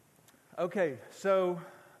Okay, so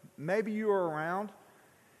maybe you were around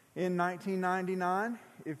in 1999.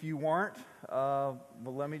 If you weren't, well,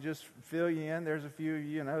 let me just fill you in. There's a few,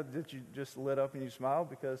 that you just lit up and you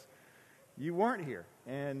smiled because you weren't here.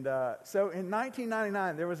 And so in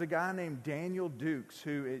 1999, there was a guy named Daniel Dukes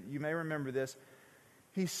who, you may remember this,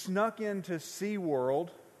 he snuck into SeaWorld.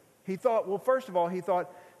 He thought, well, first of all, he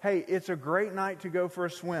thought, hey, it's a great night to go for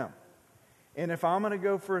a swim. And if I'm going to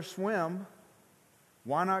go for a swim,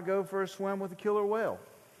 why not go for a swim with a killer whale?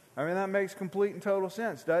 I mean, that makes complete and total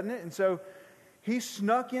sense, doesn't it? And so he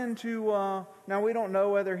snuck into, now we don't know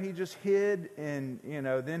whether he just hid and,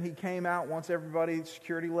 then he came out once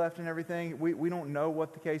security left and everything. We don't know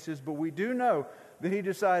what the case is, but we do know that he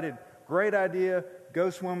decided, great idea, go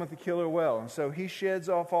swim with the killer whale. And so he sheds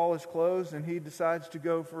off all his clothes and he decides to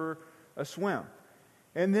go for a swim.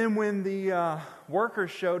 And then when the workers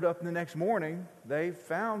showed up the next morning, they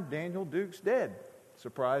found Daniel Dukes dead.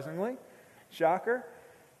 Surprisingly, shocker,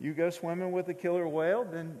 you go swimming with a killer whale,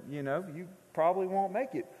 then, you probably won't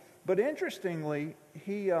make it. But interestingly,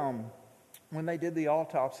 he, when they did the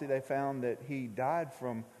autopsy, they found that he died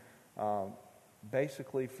from,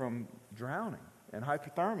 basically from drowning and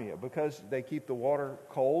hypothermia because they keep the water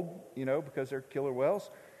cold, because they're killer whales.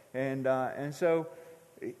 And so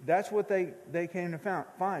that's what they came to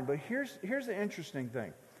find. But here's the interesting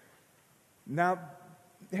thing. Now,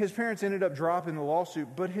 his parents ended up dropping the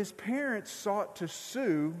lawsuit, but his parents sought to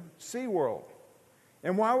sue SeaWorld.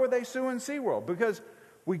 And why were they suing SeaWorld? Because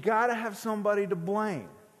we got to have somebody to blame.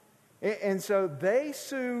 And so they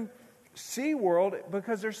sue SeaWorld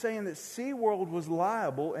because they're saying that SeaWorld was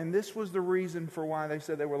liable, and this was the reason for why they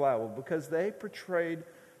said they were liable, because they portrayed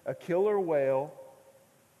a killer whale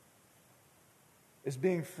as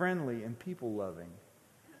being friendly and people-loving.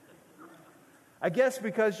 I guess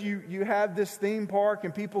because you have this theme park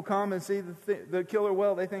and people come and see the killer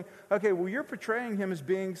whale, they think, okay, well, you're portraying him as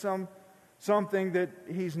being something that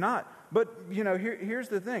he's not. But, here's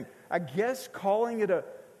the thing. I guess calling it a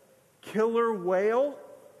killer whale,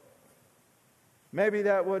 maybe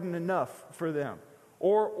that wasn't enough for them.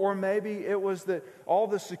 Or maybe it was that all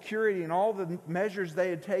the security and all the measures they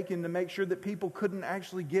had taken to make sure that people couldn't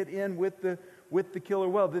actually get in with the killer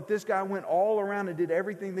whale, that this guy went all around and did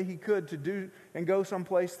everything that he could to do and go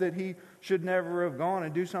someplace that he should never have gone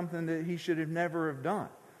and do something that he should have never have done.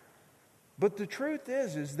 But the truth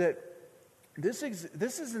is that this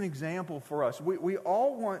is an example for us. We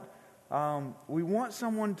all want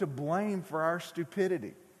someone to blame for our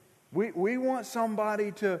stupidity. We want someone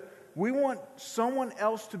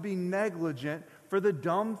else to be negligent for the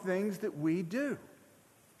dumb things that we do.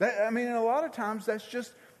 And a lot of times that's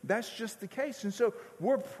just the case. And so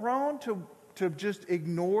we're prone to just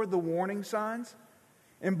ignore the warning signs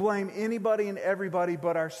and blame anybody and everybody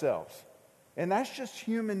but ourselves. And that's just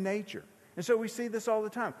human nature. And so we see this all the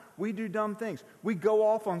time. We do dumb things. We go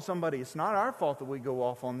off on somebody. It's not our fault that we go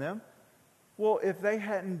off on them. Well, if they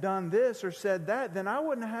hadn't done this or said that, then I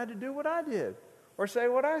wouldn't have had to do what I did or say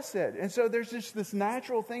what I said. And so there's just this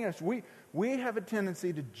natural thing. We have a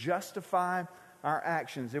tendency to justify our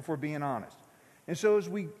actions if we're being honest. And so as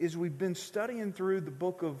we've been studying through the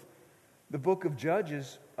book of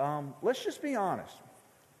Judges, let's just be honest.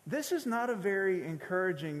 This is not a very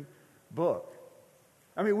encouraging book.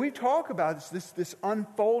 We talk about this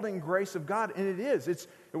unfolding grace of God, and it is.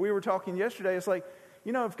 We were talking yesterday. It's like,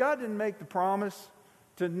 if God didn't make the promise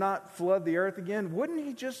to not flood the earth again, wouldn't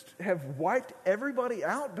He just have wiped everybody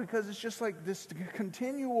out? Because it's just like this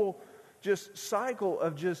continual just cycle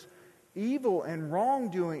of just evil and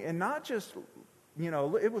wrongdoing, and not just.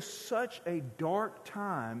 It was such a dark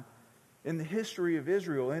time in the history of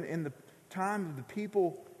Israel and in the time of the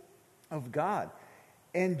people of God.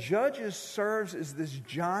 And Judges serves as this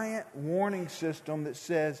giant warning system that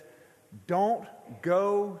says, don't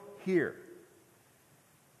go here.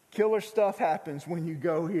 Killer stuff happens when you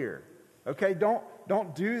go here. Okay, don't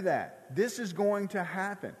do that. This is going to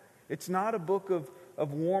happen. It's not a book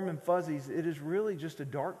of warm and fuzzies. It is really just a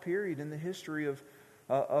dark period in the history of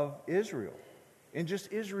Israel. And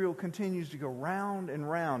just Israel continues to go round and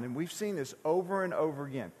round. And we've seen this over and over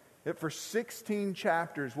again. That for 16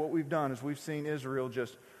 chapters, what we've done is we've seen Israel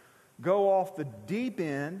just go off the deep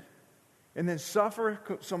end and then suffer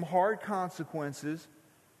some hard consequences.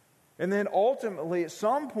 And then ultimately, at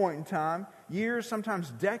some point in time, years,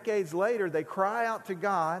 sometimes decades later, they cry out to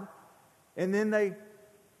God. And then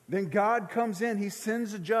God comes in. He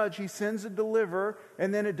sends a judge. He sends a deliverer.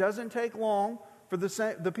 And then it doesn't take long for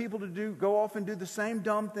the people to go off and do the same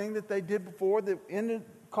dumb thing that they did before that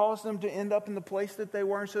caused them to end up in the place that they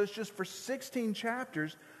were. And so it's just for 16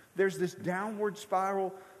 chapters, there's this downward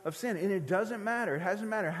spiral of sin. And it doesn't matter. It hasn't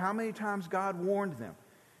mattered how many times God warned them.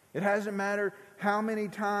 It hasn't mattered how many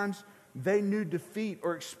times they knew defeat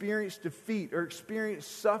or experienced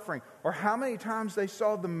suffering, or how many times they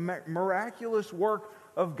saw the miraculous work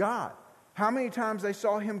of God. How many times they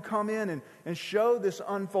saw Him come in and show this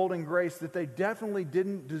unfolding grace that they definitely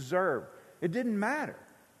didn't deserve. It didn't matter.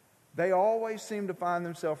 They always seemed to find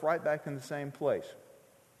themselves right back in the same place.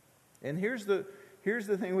 And here's the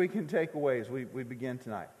thing we can take away as we begin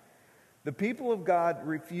tonight. The people of God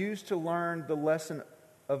refused to learn the lesson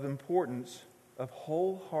of importance of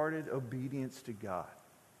wholehearted obedience to God.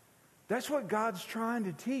 That's what God's trying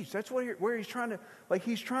to teach. That's where He's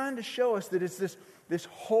trying to show us that it's this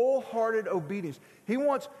wholehearted obedience.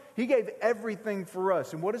 He gave everything for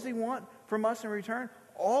us. And what does He want from us in return?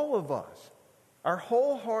 All of us. Our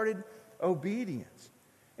wholehearted obedience.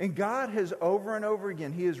 And God has over and over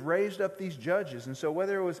again, He has raised up these judges. And so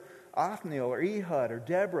whether it was Othniel or Ehud or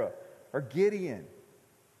Deborah or Gideon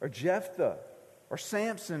or Jephthah or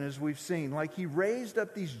Samson, as we've seen, He raised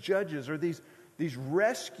up these judges or these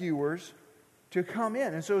rescuers to come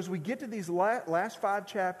in. And so as we get to these last 5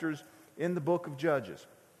 chapters in the book of Judges,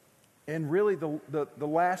 and really the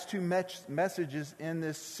last 2 messages in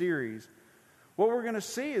this series, what we're going to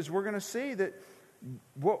see that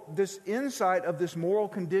this insight of this moral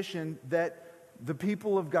condition that the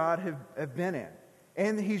people of God have been in.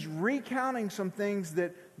 And He's recounting some things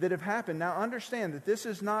that have happened. Now understand that this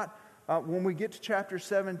is not, when we get to chapter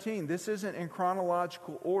 17, this isn't in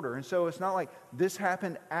chronological order. And so it's not like this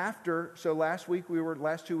happened after. So last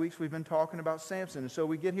 2 weeks we've been talking about Samson. And so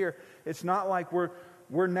we get here, it's not like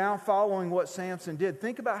we're now following what Samson did.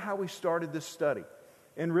 Think about how we started this study.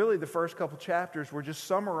 And really the first couple chapters were just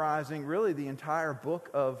summarizing really the entire book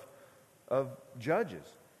of Judges.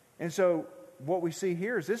 And so what we see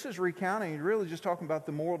here is this is recounting and really just talking about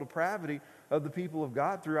the moral depravity of the people of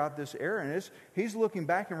God throughout this era. And he's looking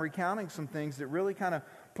back and recounting some things that really kind of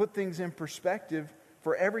put things in perspective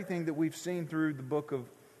for everything that we've seen through the book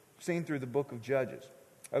of Judges.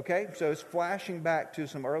 Okay, so it's flashing back to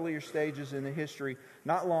some earlier stages in the history,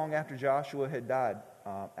 not long after Joshua had died,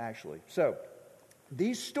 actually. So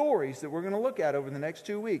these stories that we're going to look at over the next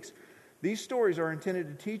 2 weeks, these stories are intended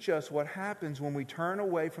to teach us what happens when we turn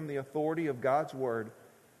away from the authority of God's Word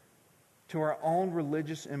to our own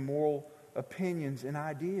religious and moral opinions and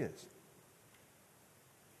ideas.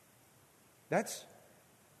 That's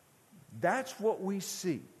what we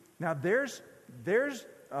see. Now there's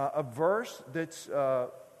a verse that's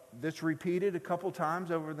repeated a couple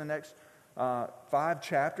times over the next 5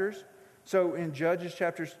 chapters. So in Judges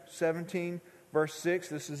chapter 17, verse 6,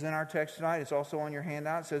 this is in our text tonight. It's also on your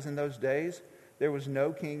handout. It says, "In those days there was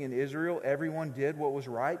no king in Israel. Everyone did what was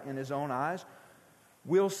right in his own eyes."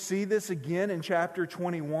 We'll see this again in chapter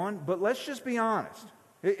 21. But let's just be honest.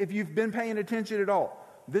 If you've been paying attention at all,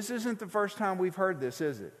 this isn't the first time we've heard this,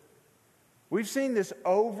 is it? We've seen this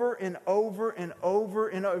over and over and over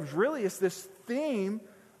and over. Really, it's this theme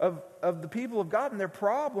of the people of God and their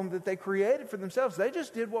problem that they created for themselves. They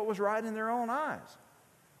just did what was right in their own eyes.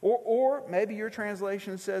 Or maybe your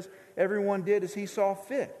translation says, everyone did as he saw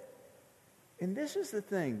fit. And this is the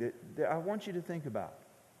thing that I want you to think about.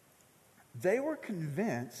 They were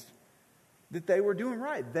convinced that they were doing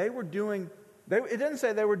right. It doesn't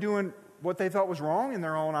say they were doing what they thought was wrong in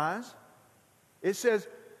their own eyes. It says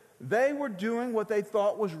they were doing what they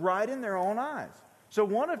thought was right in their own eyes. So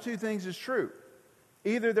one of 2 things is true.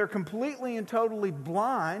 Either they're completely and totally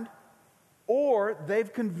blind, or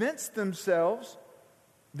they've convinced themselves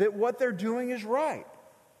that what they're doing is right.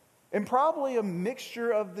 And probably a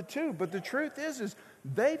mixture of the 2. But the truth is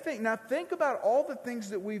they think. Now think about all the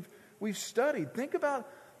things that we've studied. Think about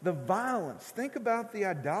the violence. Think about the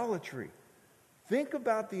idolatry. Think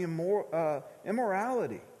about the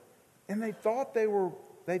immorality. And they thought they were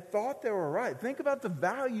right. Think about the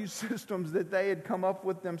value systems that they had come up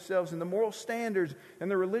with themselves and the moral standards and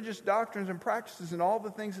the religious doctrines and practices and all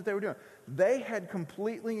the things that they were doing. They had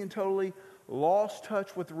completely and totally lost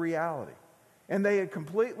touch with reality. And they had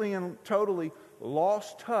completely and totally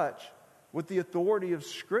lost touch with the authority of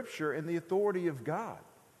Scripture and the authority of God.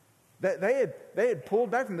 They had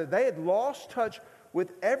pulled back from that. They had lost touch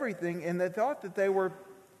with everything, and they thought that they were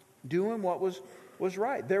doing what was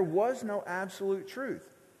right. There was no absolute truth.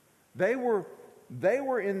 They were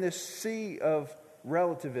in this sea of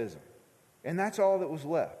relativism, and that's all that was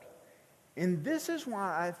left. And this is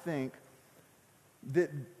why I think that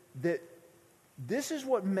this is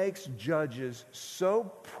what makes Judges so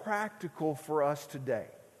practical for us today.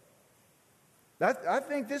 I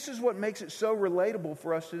think this is what makes it so relatable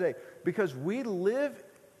for us today, because we live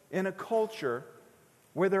in a culture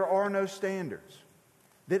where there are no standards.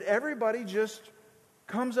 that everybody just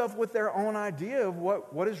comes up with their own idea of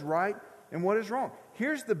what is right and what is wrong.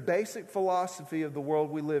 Here's the basic philosophy of the world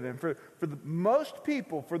we live in. For the most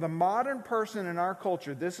people, for the modern person in our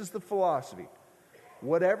culture, this is the philosophy.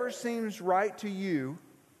 Whatever seems right to you,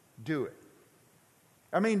 do it.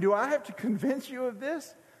 I mean, do I have to convince you of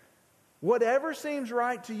this? Whatever seems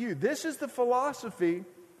right to you. This is the philosophy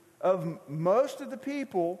of most of the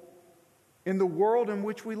people in the world in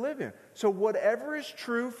which we live in. So whatever is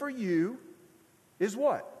true for you is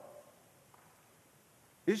what?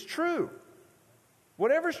 Is true.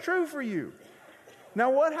 Whatever's true for you. Now,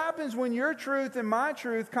 what happens when your truth and my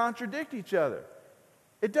truth contradict each other?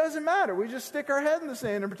 It doesn't matter. We just stick our head in the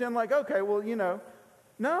sand and pretend like, okay, well,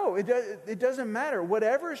 No, it doesn't matter.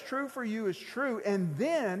 Whatever is true for you is true. And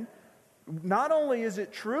then, not only is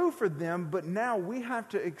it true for them, but now we have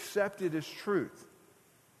to accept it as truth.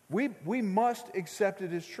 We must accept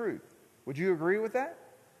it as truth. Would you agree with that?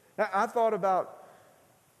 Now, I thought about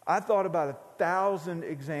 1,000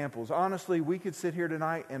 examples. Honestly, we could sit here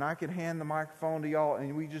tonight and I could hand the microphone to y'all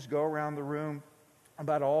and we just go around the room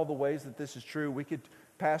about all the ways that this is true. We could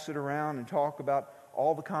pass it around and talk about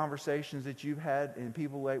all the conversations that you've had and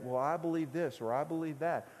people like, well, I believe this, or I believe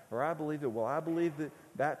that, or I believe that, well, I believe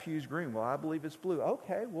that pew's green, well, I believe it's blue.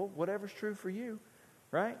 Okay, well, whatever's true for you,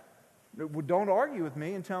 right? Don't argue with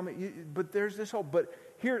me and tell me, but there's this whole, but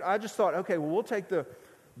here, I just thought, okay, well, we'll take the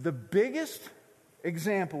biggest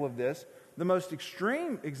example of this, the most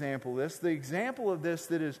extreme example of this, the example of this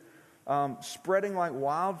that is spreading like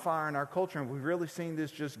wildfire in our culture, and we've really seen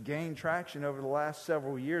this just gain traction over the last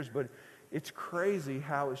several years, but it's crazy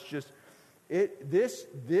how it's just, this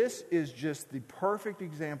is just the perfect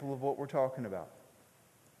example of what we're talking about.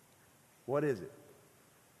 What is it?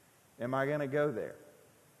 Am I going to go there?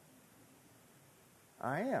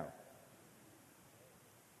 I am.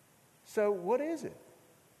 So what is it?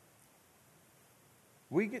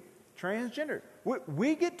 We get transgender.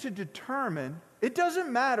 We get to determine, it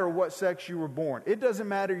doesn't matter what sex you were born. It doesn't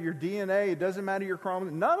matter your DNA. It doesn't matter your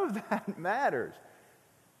chromosomes. None of that matters.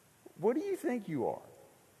 What do you think you are?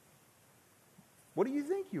 What do you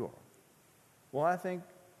think you are? Well, I think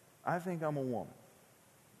I'm a woman.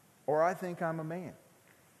 Or I think I'm a man.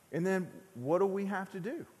 And then what do we have to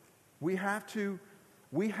do? We have to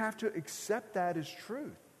accept that as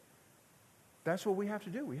truth. That's what we have to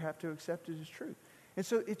do. We have to accept it as truth. And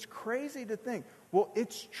so it's crazy to think, well,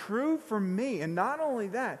 it's true for me. And not only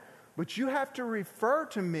that, but you have to refer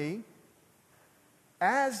to me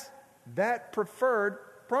as that preferred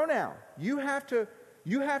pronoun. You have to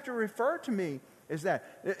refer to me as that.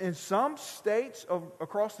 In some states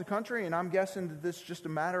across the country, and I'm guessing that this is just a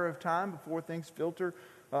matter of time before things filter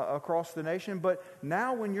across the nation, but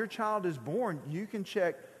now when your child is born, you can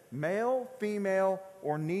check male, female,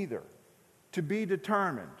 or neither to be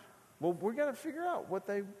determined. Well, we're going to figure out what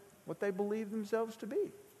they believe themselves to be.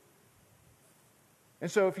 And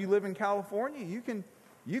so if you live in California, you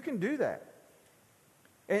can do that.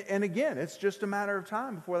 And again, it's just a matter of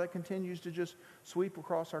time before that continues to just sweep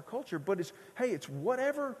across our culture. But it's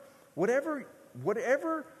whatever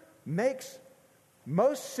makes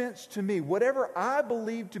most sense to me, whatever I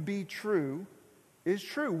believe to be true is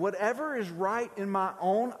true. Whatever is right in my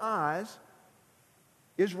own eyes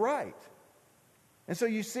is right. And so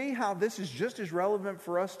you see how this is just as relevant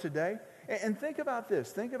for us today. And think about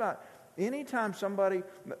this. Think about anytime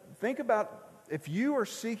think about if you are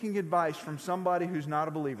seeking advice from somebody who's not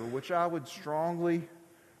a believer, which I would strongly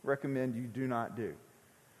recommend you do not do.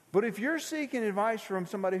 But if you're seeking advice from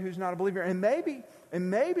somebody who's not a believer, and maybe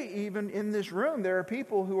even in this room, there are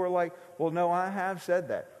people who are like, well, no, I have said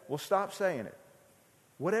that. Well, stop saying it.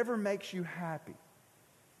 Whatever makes you happy.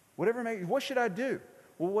 What should I do?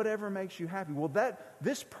 Well, whatever makes you happy. Well,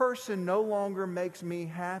 this person no longer makes me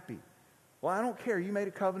happy. Well, I don't care. You made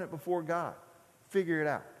a covenant before God. Figure it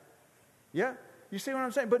out. Yeah? You see what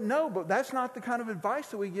I'm saying? But that's not the kind of advice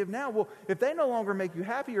that we give now. Well, if they no longer make you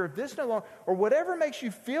happy, or if this no longer, or whatever makes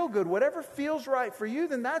you feel good, whatever feels right for you,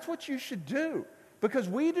 then that's what you should do. Because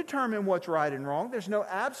we determine what's right and wrong. There's no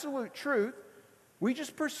absolute truth. We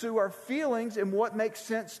just pursue our feelings and what makes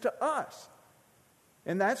sense to us.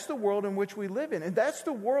 And that's the world in which we live in. And that's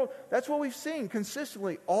the world, that's what we've seen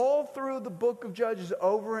consistently all through the book of Judges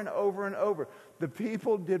over and over and over. The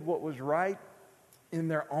people did what was right in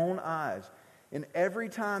their own eyes. And every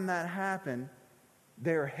time that happened,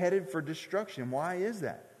 they're headed for destruction. Why is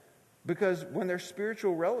that? Because when there's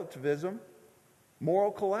spiritual relativism,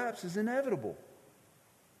 moral collapse is inevitable.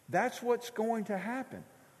 That's what's going to happen.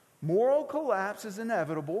 Moral collapse is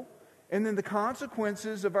inevitable, and then the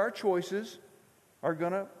consequences of our choices are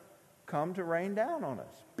going to come to rain down on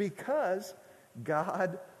us. Because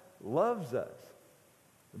God loves us.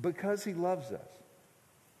 Because He loves us.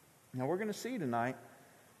 Now we're going to see tonight,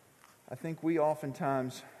 I think we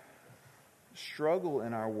oftentimes struggle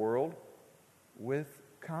in our world with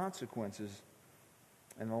consequences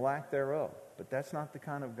and the lack thereof. But that's not the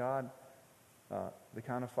kind of God, the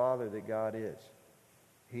kind of Father that God is.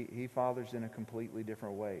 He fathers in a completely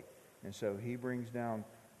different way. And so He brings down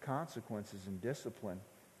consequences and discipline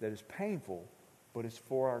that is painful, but it's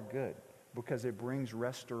for our good because it brings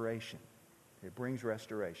restoration. It brings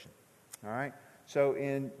restoration. All right? So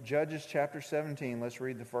in Judges chapter 17, let's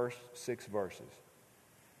read the first 6 verses.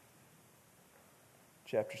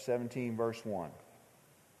 Chapter 17, verse 1.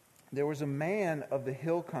 There was a man of the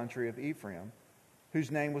hill country of Ephraim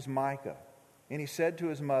whose name was Micah. And he said to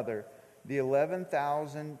his mother, "The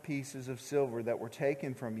 11,000 pieces of silver that were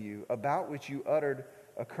taken from you, about which you uttered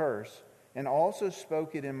a curse, and also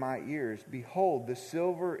spoke it in my ears, behold, the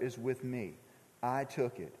silver is with me. I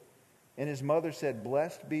took it." And his mother said,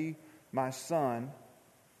 "Blessed be my son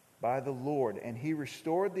by the Lord." And he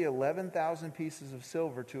restored the 11,000 pieces of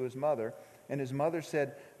silver to his mother. And his mother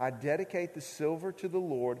said, "I dedicate the silver to the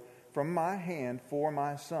Lord from my hand for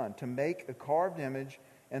my son, to make a carved image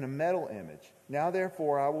and a metal image. Now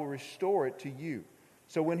therefore I will restore it to you."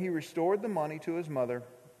 So when he restored the money to his mother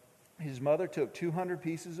took 200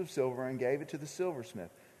 pieces of silver and gave it to the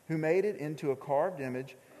silversmith, who made it into a carved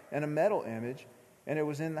image and a metal image, and it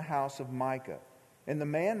was in the house of Micah. And the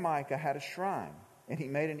man Micah had a shrine, and he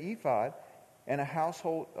made an ephod and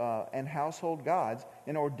household gods,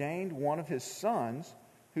 and ordained one of his sons,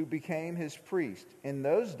 who became his priest. In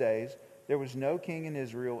those days there was no king in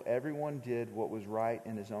Israel. Everyone did what was right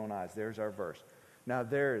in his own eyes. There's our verse. Now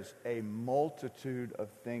there's a multitude of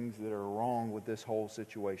things that are wrong with this whole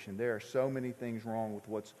situation. There are so many things wrong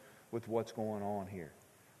with what's going on here.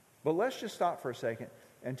 But let's just stop for a second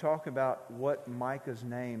and talk about what Micah's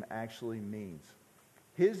name actually means.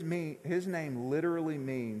 His name literally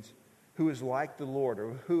means who is like the Lord,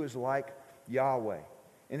 or who is like Yahweh.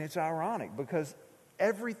 And it's ironic because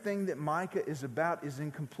everything that Micah is about is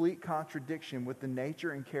in complete contradiction with the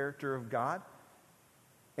nature and character of God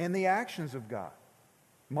and the actions of God.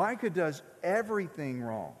 Micah does everything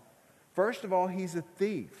wrong. First of all, he's a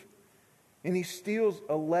thief. And he steals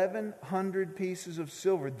 1,100 pieces of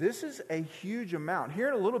silver. This is a huge amount. Here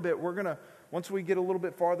in a little bit, once we get a little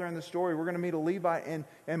bit farther in the story, we're going to meet a Levite.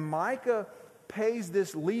 And Micah pays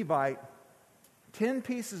this Levite 10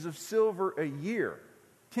 pieces of silver a year.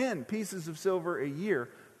 10 pieces of silver a year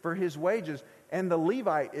for his wages. And the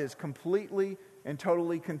Levite is completely and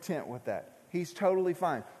totally content with that. He's totally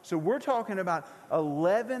fine. So we're talking about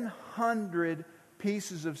 1,100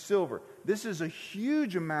 pieces of silver. This is a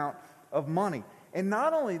huge amount of money. And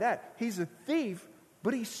not only that, he's a thief,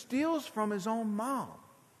 but he steals from his own mom,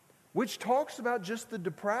 which talks about just the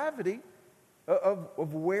depravity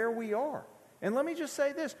of where we are. And let me just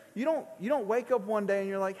say this. You don't wake up one day and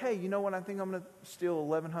you're like, "Hey, you know what? I think I'm going to steal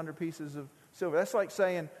 1,100 pieces of silver." That's like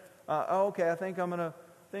saying, okay, I think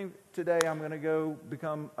today I'm going to go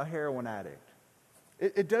become a heroin addict.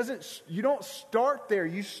 It doesn't, you don't start there.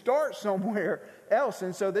 You start somewhere else.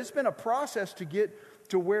 And so there's been a process to get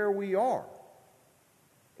to where we are.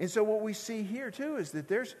 And so what we see here too is that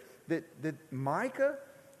that Micah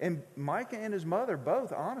and his mother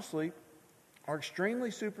both, honestly, are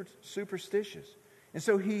extremely superstitious. And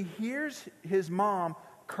so he hears his mom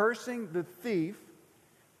cursing the thief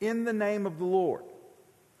in the name of the Lord.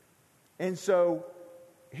 And so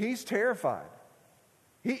he's terrified.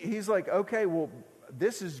 He's like, okay, well,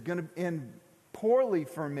 this is going to end poorly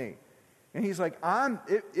for me. And he's like,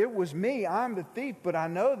 it was me, I'm the thief, but I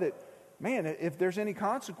know that, man, if there's any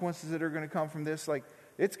consequences that are going to come from this, like,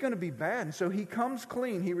 it's going to be bad. And so he comes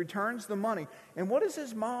clean. He returns the money. And what does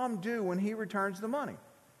his mom do when he returns the money?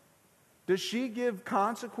 Does she give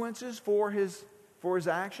consequences for his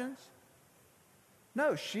actions?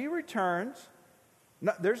 No, she returns.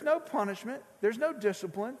 No, there's no punishment. There's no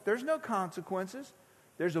discipline. There's no consequences.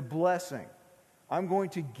 There's a blessing. I'm going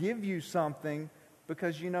to give you something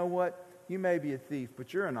because you know what? You may be a thief,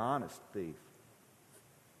 but you're an honest thief.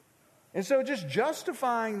 And so just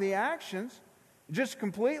justifying the actions, just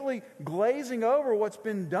completely glazing over what's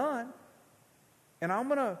been done, and I'm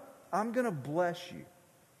gonna bless you.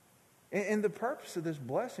 And the purpose of this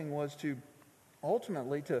blessing was to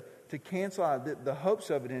ultimately to cancel out, the hopes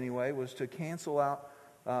of it anyway, was to cancel out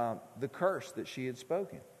the curse that she had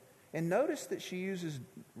spoken. And notice that she uses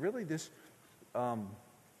really this,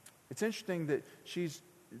 it's interesting that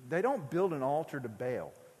they don't build an altar to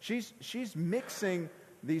Baal. She's mixing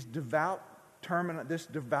this devout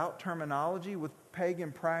terminology with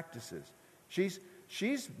pagan practices. She's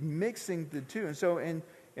she's mixing the two. And so in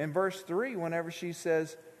verse 3, whenever she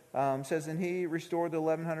says, and he restored the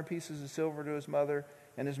 1,100 pieces of silver to his mother,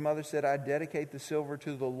 and his mother said, I dedicate the silver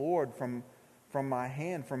to the Lord from my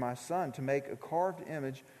hand for my son to make a carved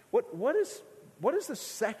image. What is the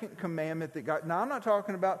second commandment that God... Now, I'm not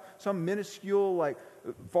talking about some minuscule, like,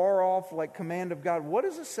 far off, like, command of God. What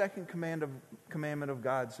does the second commandment of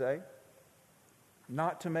God say?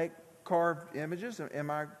 Not to make carved images. Am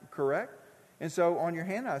I correct? And so on your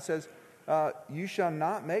handout it says, you shall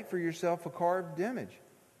not make for yourself a carved image.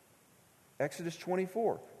 Exodus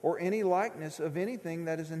 24. Or any likeness of anything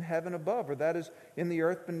that is in heaven above, or that is in the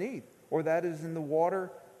earth beneath, or that is in the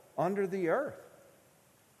water under the earth.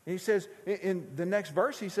 And he says, in the next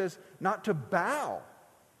verse, he says, not to bow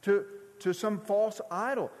to some false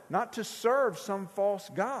idol, not to serve some false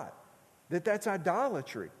god, that's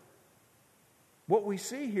idolatry. What we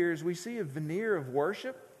see here is we see a veneer of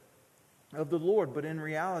worship of the Lord, but in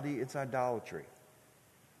reality, it's idolatry.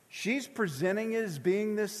 She's presenting it as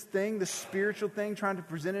being this thing, the spiritual thing, trying to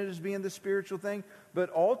present it as being the spiritual thing, but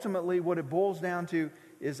ultimately what it boils down to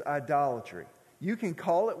is idolatry. You can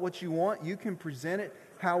call it what you want. You can present it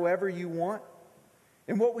however you want.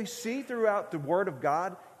 And what we see throughout the Word of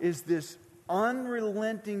God is this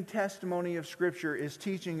unrelenting testimony of Scripture is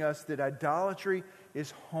teaching us that idolatry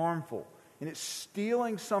is harmful. And it's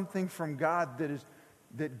stealing something from God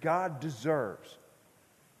that God deserves.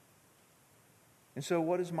 And so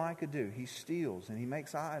what does Micah do? He steals and he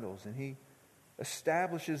makes idols and he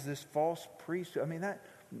establishes this false priesthood. I mean,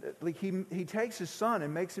 he takes his son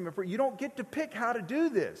and makes him a priest. You don't get to pick how to do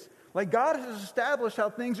this. Like, God has established how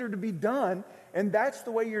things are to be done, and that's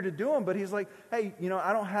the way you're to do them. But he's like, hey,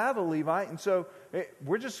 I don't have a Levite, and so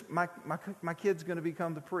my kid's going to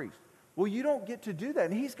become the priest. Well, you don't get to do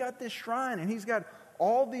that. And he's got this shrine, and he's got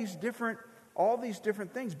all these different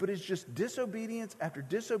things, but it's just disobedience after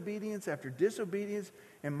disobedience after disobedience.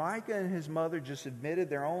 And Micah and his mother just admitted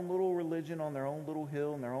their own little religion on their own little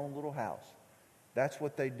hill in their own little house. That's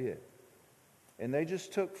what they did. And they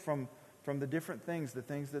just took from the different things, the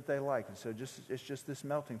things that they like. And so it's just this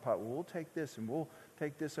melting pot. Well, we'll take this and we'll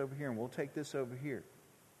take this over here and we'll take this over here.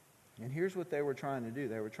 And here's what they were trying to do.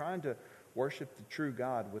 They were trying to worship the true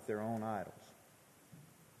God with their own idols.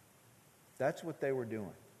 That's what they were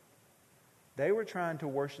doing. They were trying to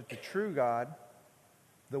worship the true God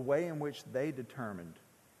the way in which they determined.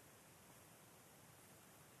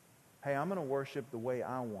 Hey, I'm going to worship the way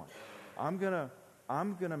I want. I'm going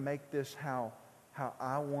to make this how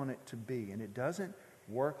I want it to be. And it doesn't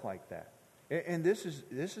work like that. And this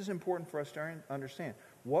is important for us to understand.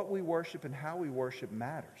 What we worship and how we worship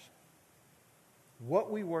matters.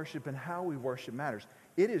 What we worship and how we worship matters.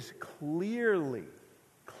 It is clearly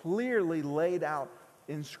laid out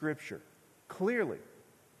in Scripture. Clearly.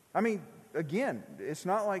 I mean, again, it's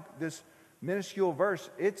not like this minuscule verse.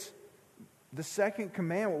 It's the second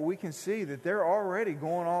commandment. We can see that they're already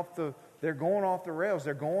going off the rails.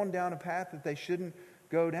 They're going down a path that they shouldn't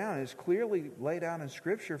go down. It's clearly laid out in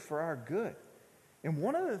Scripture for our good. And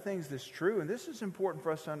one of the things that's true, and this is important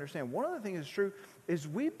for us to understand, one of the things that's true is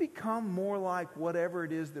we become more like whatever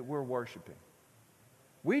it is that we're worshiping.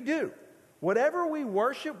 We do. Whatever we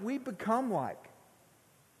worship, we become like.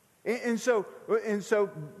 And so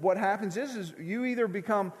what happens is you either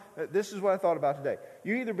become, this is what I thought about today.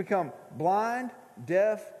 You either become blind,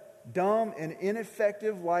 deaf, dumb, and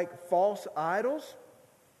ineffective like false idols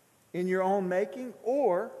in your own making,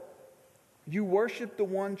 or you worship the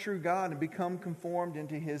one true God and become conformed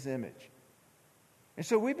into His image. And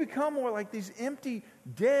so we become more like these empty,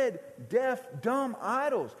 dead, deaf, dumb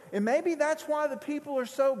idols. And maybe that's why the people are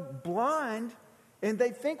so blind and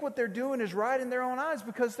they think what they're doing is right in their own eyes,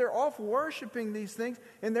 because they're off worshiping these things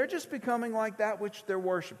and they're just becoming like that which they're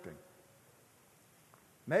worshiping.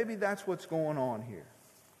 Maybe that's what's going on here.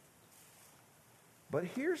 But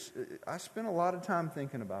I spent a lot of time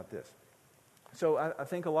thinking about this. So I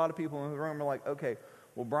think a lot of people in the room are like, okay,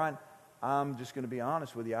 well, Brian, I'm just going to be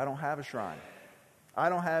honest with you. I don't have a shrine. I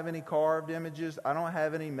don't have any carved images. I don't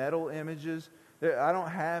have any metal images. I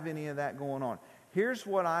don't have any of that going on. Here's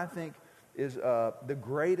what I think is the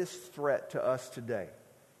greatest threat to us today.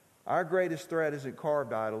 Our greatest threat isn't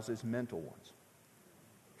carved idols, it's mental ones.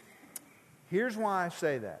 Here's why I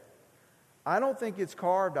say that. I don't think it's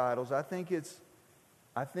carved idols. I think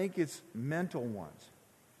it's mental ones.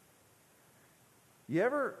 You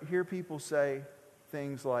ever hear people say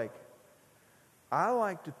things like, I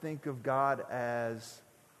like to think of God as,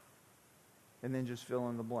 and then just fill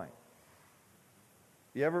in the blank.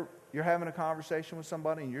 You're having a conversation with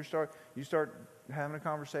somebody and you start having a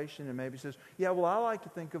conversation and maybe says, yeah, well, I like to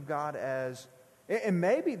think of God as, And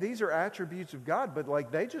maybe these are attributes of God, but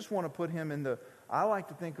like they just want to put him in the, I like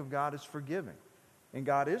to think of God as forgiving. And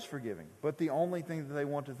God is forgiving. But the only thing that they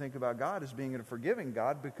want to think about God is being a forgiving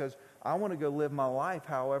God, because I want to go live my life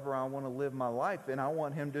however I want to live my life. And I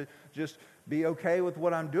want him to just be okay with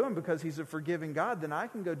what I'm doing because he's a forgiving God. Then I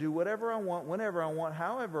can go do whatever I want, whenever I want,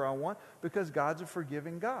 however I want, because God's a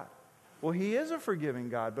forgiving God. Well, he is a forgiving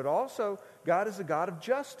God, but also God is a God of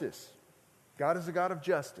justice. God is a God of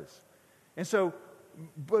justice. And so,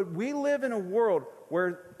 but we live in a world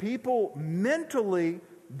where people mentally,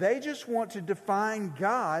 they just want to define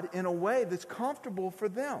God in a way that's comfortable for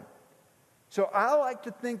them. So I like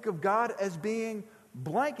to think of God as being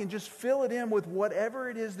blank and just fill it in with whatever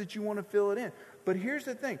it is that you want to fill it in. But here's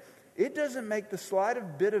the thing. It doesn't make the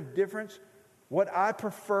slightest bit of difference what I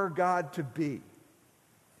prefer God to be.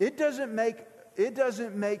 It doesn't make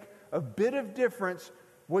a bit of difference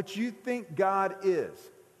what you think God is.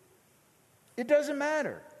 It doesn't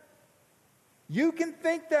matter. You can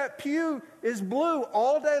think that pew is blue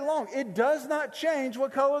all day long. It does not change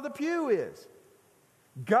what color the pew is.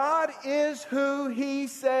 God is who he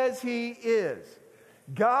says he is.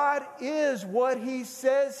 God is what he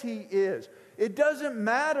says he is. It doesn't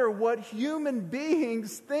matter what human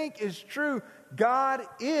beings think is true. God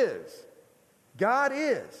is. God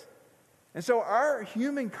is. And so our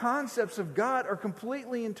human concepts of God are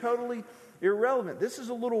completely and totally irrelevant. This is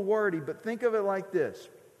a little wordy, but think of it like this.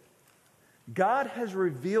 God has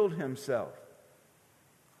revealed himself,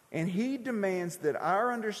 and he demands that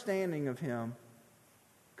our understanding of him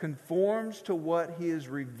conforms to what he has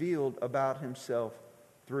revealed about himself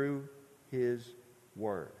through his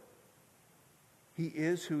word. He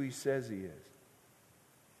is who he says he is,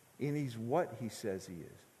 and he's what he says he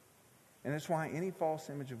is. And that's why any false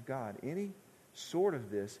image of God, any sort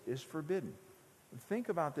of this, is forbidden. Think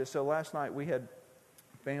about this. So last night we had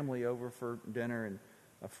family over for dinner, and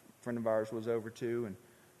a friend of ours was over too.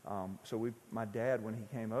 And my dad, when he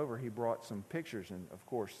came over, he brought some pictures. And of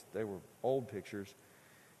course, they were old pictures.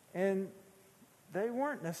 And they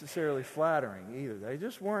weren't necessarily flattering either. They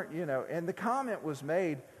just weren't, And the comment was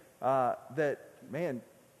made that, man,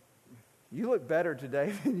 you look better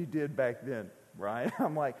today than you did back then. Right?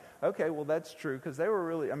 I'm like, okay, well, that's true, because they were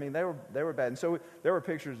really, they were bad. And so there were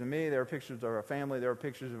pictures of me, there were pictures of our family, there were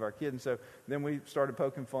pictures of our kids. And so then we started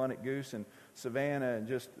poking fun at Goose and Savannah, and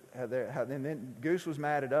just and then Goose was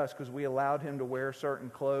mad at us because we allowed him to wear certain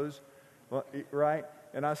clothes, right?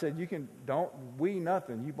 And I said,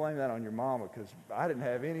 nothing. You blame that on your mama, because I didn't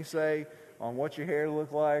have any say on what your hair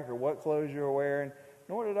looked like or what clothes you were wearing,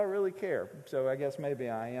 nor did I really care. So I guess maybe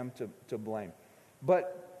I am to blame.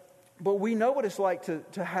 But we know what it's like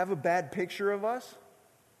to have a bad picture of us.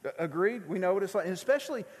 Agreed? We know what it's like. And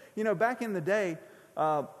especially, back in the day,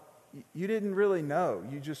 you didn't really know.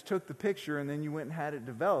 You just took the picture and then you went and had it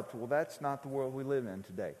developed. Well, that's not the world we live in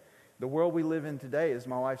today. The world we live in today is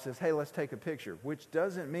my wife says, hey, let's take a picture, which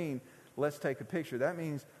doesn't mean let's take a picture. That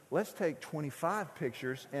means let's take 25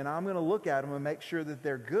 pictures, and I'm going to look at them and make sure that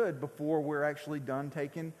they're good before we're actually done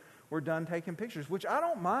taking pictures, which I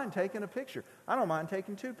don't mind taking a picture. I don't mind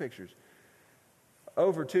taking 2 pictures.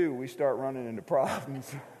 Over 2, we start running into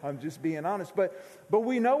problems. I'm just being honest. But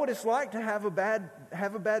we know what it's like to have a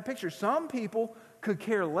bad picture. Some people could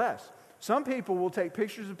care less. Some people will take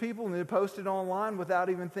pictures of people and then post it online without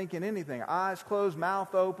even thinking anything. Eyes closed,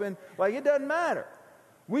 mouth open. Like, it doesn't matter.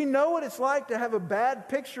 We know what it's like to have a bad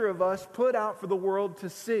picture of us put out for the world to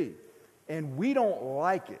see. And we don't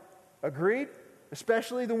like it. Agreed?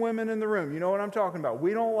 Especially the women in the room. You know what I'm talking about.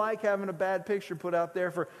 We don't like having a bad picture put out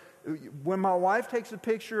there for... When my wife takes a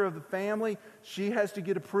picture of the family, she has to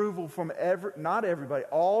get approval from not everybody,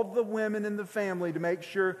 all the women in the family, to make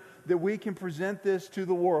sure that we can present this to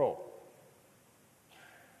the world.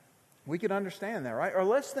 We can understand that, right? Or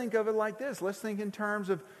let's think of it like this. Let's think in terms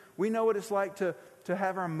of, we know what it's like to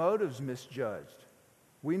have our motives misjudged.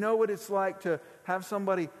 We know what it's like to have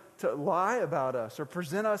somebody to lie about us or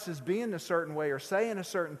present us as being a certain way or saying a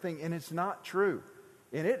certain thing, and it's not true.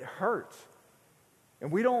 And it hurts.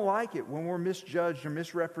 And we don't like it when we're misjudged or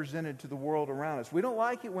misrepresented to the world around us. We don't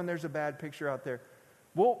like it when there's a bad picture out there.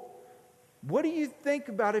 Well, what do you think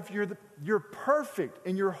about if you're perfect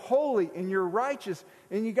and you're holy and you're righteous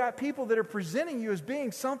and you got people that are presenting you as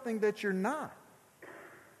being something that you're not?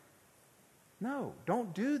 No,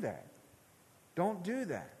 don't do that. Don't do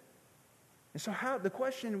that. And so the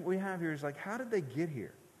question we have here is like, how did they get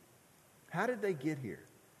here? How did they get here?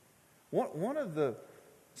 One of the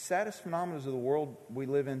saddest phenomena of the world we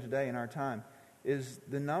live in today in our time is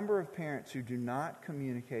the number of parents who do not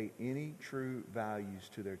communicate any true values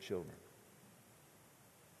to their children.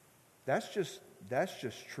 That's just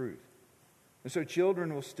truth. And so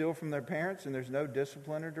children will steal from their parents, and there's no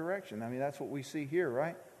discipline or direction. I mean, that's what we see here,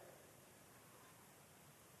 right?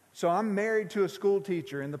 So I'm married to a school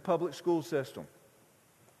teacher in the public school system.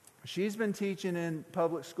 She's been teaching in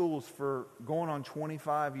public schools for going on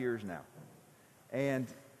 25 years now. And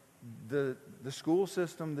the school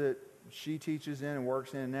system that she teaches in and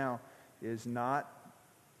works in now is not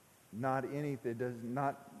anything. It does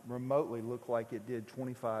not remotely look like it did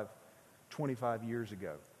 25 years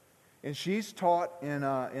ago. And she's taught in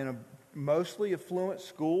a mostly affluent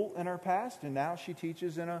school in her past, and now she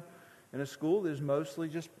teaches in a school that is mostly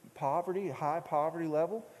just poverty, a high poverty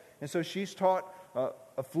level. And so she's taught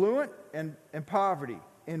affluent and poverty.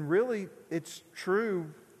 And really, it's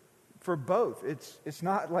true for both. It's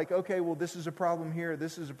not like, okay, well, this is a problem here,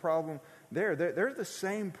 this is a problem there. They're the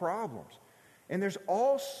same problems. And there's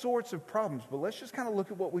all sorts of problems. But let's just kind of look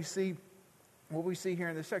at what we see here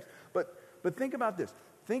in this text. But think about this.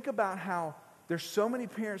 Think about how there's so many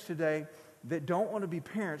parents today that don't want to be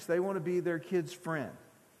parents. They want to be their kid's friend.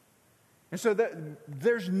 And so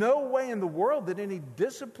there's no way in the world that any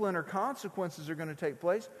discipline or consequences are going to take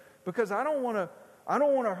place, because I don't want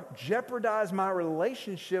to jeopardize my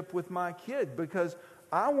relationship with my kid, because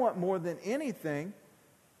I want more than anything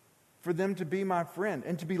for them to be my friend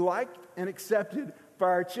and to be liked and accepted by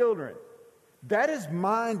our children. That is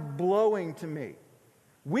mind-blowing to me.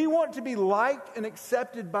 We want to be liked and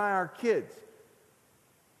accepted by our kids.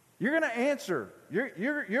 You're going to answer.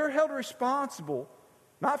 You're held responsible,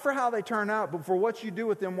 not for how they turn out, but for what you do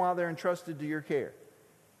with them while they're entrusted to your care.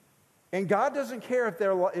 And God doesn't care if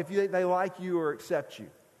they like you or accept you.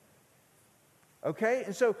 Okay?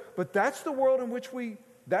 And so, but that's the world in which we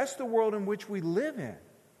live in.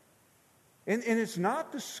 And it's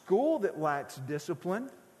not the school that lacks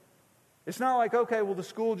discipline. It's not like, okay, well, the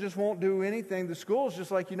school just won't do anything. The school is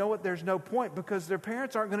just like, you know what, there's no point, because their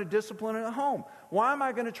parents aren't going to discipline at home. Why am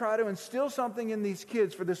I going to try to instill something in these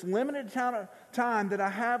kids for this limited time that I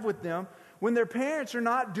have with them when their parents are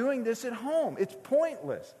not doing this at home? It's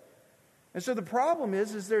pointless. And so the problem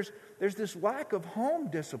is there's this lack of home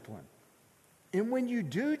discipline. And when you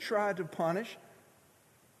do try to punish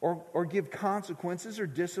or give consequences or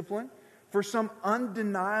discipline for some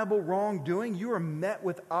undeniable wrongdoing, you are met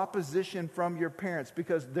with opposition from your parents,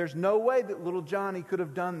 because there's no way that little Johnny could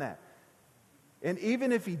have done that. And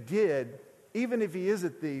even if he did, even if he is a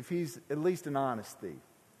thief, he's at least an honest thief.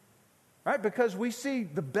 Right? Because we see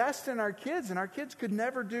the best in our kids, and our kids could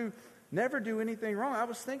never do anything wrong. I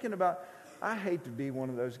was thinking about, I hate to be one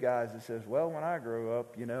of those guys that says, well, when I grow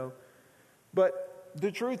up, you know. But the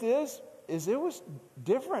truth is it was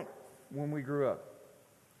different when we grew up.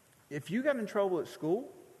 If you got in trouble at school,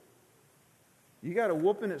 you got a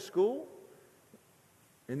whooping at school,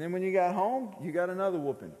 and then when you got home, you got another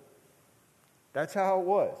whooping. That's how it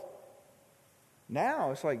was.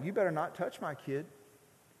 Now, it's like, you better not touch my kid.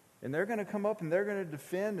 And they're going to come up and they're going to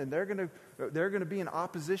defend, and they're going to be in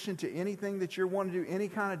opposition to anything that you want to do, any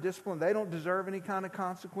kind of discipline. They don't deserve any kind of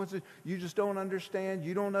consequences. You just don't understand.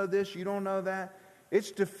 You don't know this. You don't know that.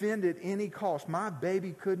 It's defend at any cost. My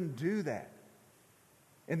baby couldn't do that.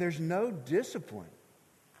 And there's no discipline.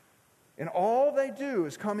 And all they do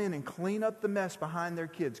is come in and clean up the mess behind their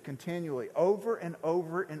kids continually, over and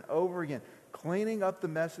over and over again, cleaning up the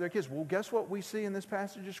mess of their kids. Well, guess what we see in this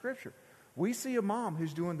passage of Scripture? We see a mom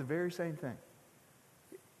who's doing the very same thing.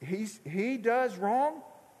 He does wrong.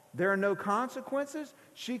 There are no consequences.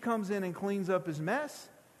 She comes in and cleans up his mess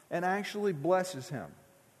and actually blesses him.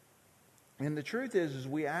 And the truth is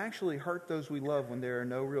we actually hurt those we love when there are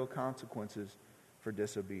no real consequences for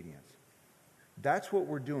disobedience. That's what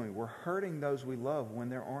we're doing. We're hurting those we love when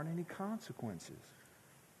there aren't any consequences.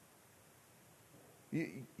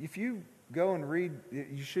 If you go and read,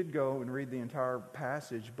 you should go and read the entire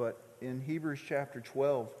passage, but in Hebrews chapter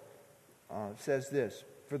 12, it says this: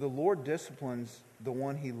 "For the Lord disciplines the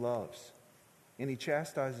one he loves, and he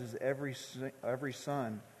chastises every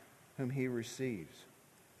son whom he receives."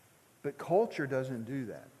 But culture doesn't do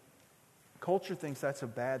that. Culture thinks that's a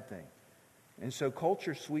bad thing. And so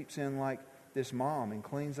culture sweeps in like this mom and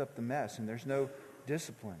cleans up the mess, and there's no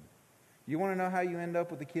discipline. You want to know how you end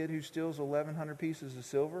up with a kid who steals 1,100 pieces of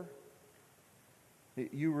silver?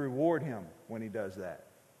 You reward him when he does that.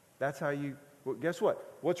 That's how you... Well, guess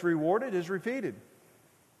what? What's rewarded is repeated.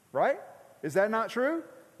 Right? Is that not true?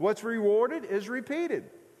 What's rewarded is repeated.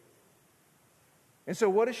 And so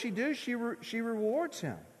what does she do? She rewards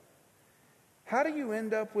him. How do you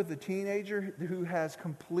end up with a teenager who has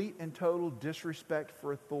complete and total disrespect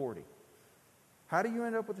for authority? How do you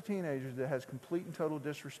end up with a teenager that has complete and total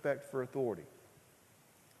disrespect for authority?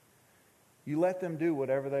 You let them do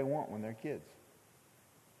whatever they want when they're kids.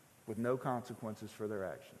 with no consequences for their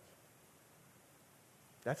actions.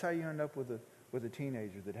 That's how you end up with a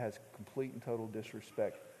teenager that has complete and total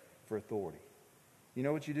disrespect for authority. You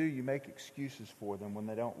know what you do? You make excuses for them when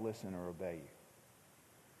they don't listen or obey you.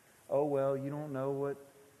 Oh, well, you don't know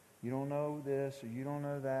this, or you don't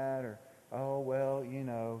know that, or, oh, well,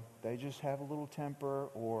 they just have a little temper,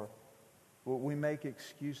 or well, we make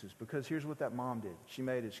excuses. Because here's what that mom did. She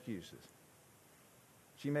made excuses.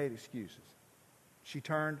 She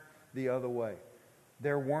turned the other way.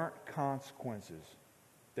 There weren't consequences.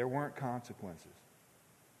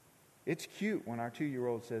 It's cute when our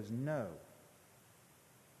 2-year-old says no.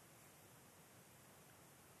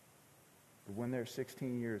 But when they're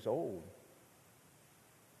 16 years old,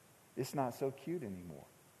 it's not so cute anymore.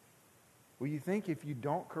 Well, you think if you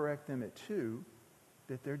don't correct them at 2,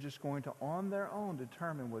 that they're just going to, on their own,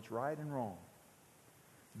 determine what's right and wrong.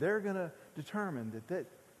 They're going to determine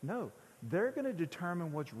they're going to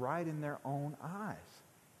determine what's right in their own eyes.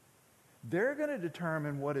 They're going to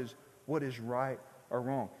determine what is right or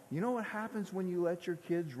wrong. You know what happens when you let your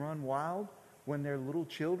kids run wild when they're little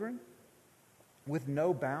children with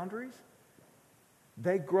no boundaries?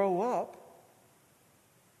 They grow up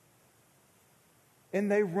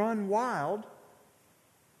and they run wild.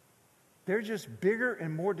 They're just bigger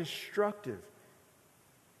and more destructive.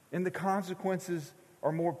 And the consequences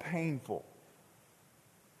are more painful.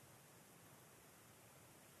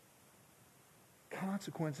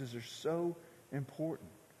 Consequences are so important.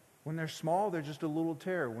 When they're small, they're just a little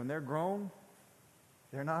terror. When they're grown,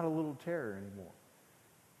 they're not a little terror anymore.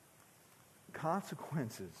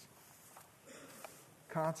 Consequences.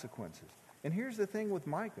 And here's the thing with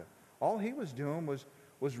Micah. All he was doing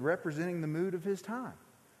was representing the mood of his time.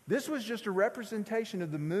 This was just a representation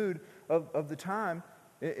of the mood of the time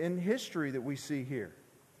in history that we see here.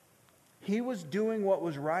 He was doing what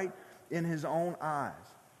was right in his own eyes.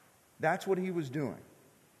 That's what he was doing.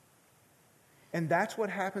 And that's what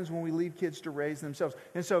happens when we leave kids to raise themselves.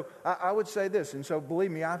 And so I would say this, and so believe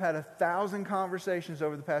me, I've had 1,000 conversations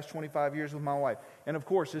over the past 25 years with my wife. And of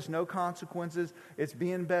course, there's no consequences. It's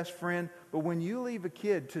being best friend. But when you leave a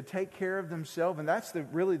kid to take care of themselves, and that's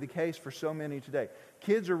really the case for so many today.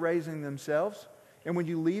 Kids are raising themselves. And when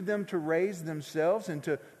you leave them to raise themselves and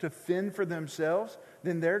to fend for themselves,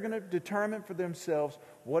 then they're going to determine for themselves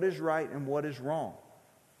what is right and what is wrong.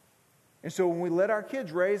 And so when we let our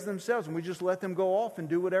kids raise themselves and we just let them go off and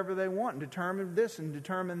do whatever they want and determine this and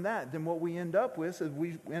determine that, then what we end up with is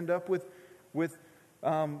we end up with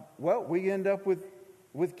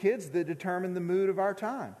kids that determine the mood of our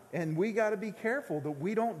time. And we got to be careful that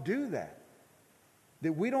we don't do that.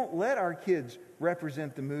 That we don't let our kids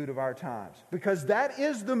represent the mood of our times. Because that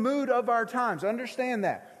is the mood of our times. Understand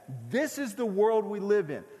that. This is the world we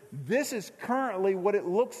live in. This is currently what it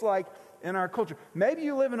looks like in our culture. Maybe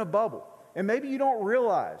you live in a bubble. And maybe you don't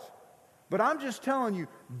realize. But I'm just telling you,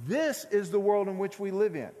 this is the world in which we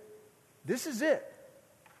live in. This is it.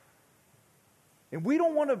 And we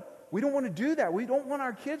don't want to do that. We don't want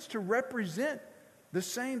our kids to represent the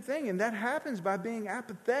same thing. And that happens by being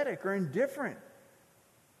apathetic or indifferent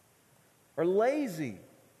or lazy,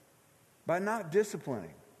 by not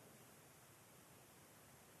disciplining.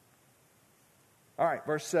 All right,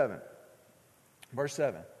 verse 7.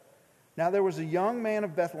 Now there was a young man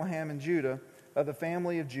of Bethlehem in Judah, of the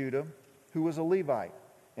family of Judah, who was a Levite,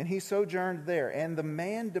 and he sojourned there. And the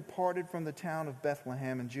man departed from the town of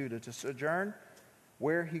Bethlehem in Judah to sojourn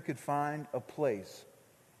where he could find a place.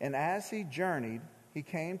 And as he journeyed, he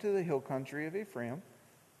came to the hill country of Ephraim,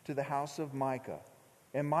 to the house of Micah.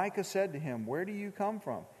 And Micah said to him, "Where do you come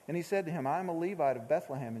from?" And he said to him, "I am a Levite of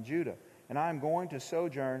Bethlehem in Judah, and I am going to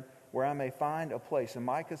sojourn where I may find a place." And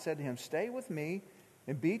Micah said to him, "Stay with me,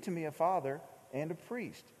 and be to me a father and a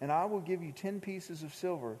priest, and I will give you 10 pieces of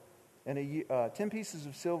silver and 10 pieces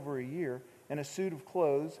of silver a year, and a suit of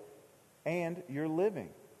clothes, and your living."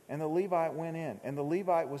 And the Levite went in, and the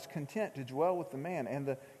Levite was content to dwell with the man, and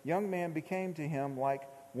the young man became to him like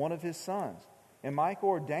one of his sons. And Micah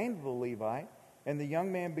ordained the Levite, and the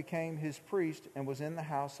young man became his priest, and was in the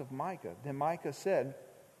house of Micah. Then Micah said,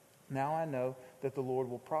 "Now I know that the Lord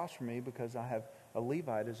will prosper me, because I have a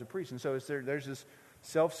Levite as a priest." And so there's this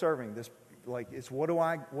self-serving, this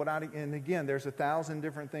and again, there's 1,000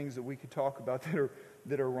 different things that we could talk about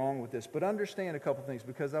that are wrong with this. But understand a couple things,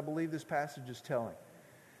 because I believe this passage is telling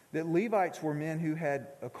that Levites were men who had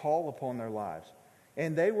a call upon their lives,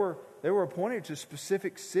 and they were appointed to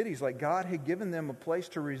specific cities. Like God had given them a place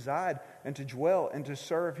to reside and to dwell and to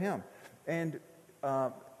serve Him. And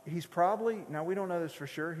he's probably, now we don't know this for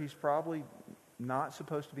sure, he's probably not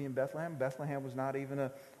supposed to be in Bethlehem. Bethlehem was not even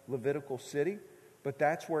a Levitical city. But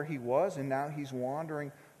that's where he was, and now he's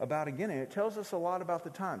wandering about again. And it tells us a lot about the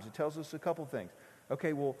times. It tells us a couple things.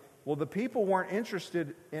 Okay, well, the people weren't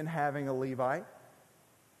interested in having a Levite.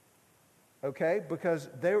 Okay, because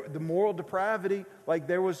the moral depravity, like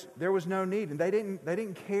there was no need, and they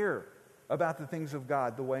didn't care about the things of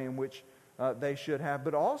God the way in which they should have.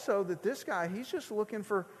 But also that this guy, he's just looking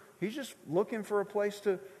for a place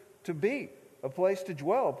to be, a place to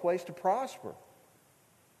dwell, a place to prosper.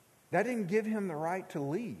 That didn't give him the right to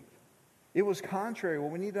leave. It was contrary.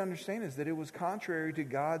 What we need to understand is that it was contrary to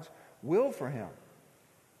God's will for him.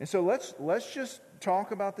 And so let's just talk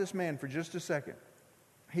about this man for just a second.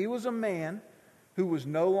 He was a man who was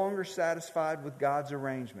no longer satisfied with God's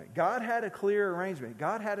arrangement. God had a clear arrangement.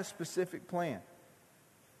 God had a specific plan.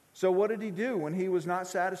 So what did he do when he was not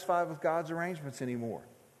satisfied with God's arrangements anymore?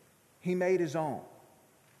 He made his own.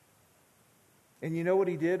 And you know what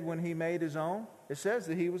he did when he made his own? It says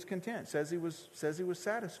that he was content. It says he was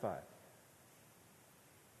satisfied.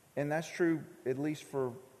 And that's true at least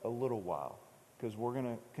for a little while. Because we're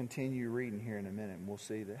going to continue reading here in a minute, and we'll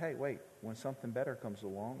see that, hey, wait, when something better comes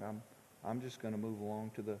along, I'm just going to move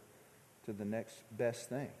along to the next best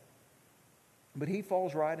thing. But he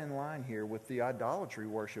falls right in line here with the idolatry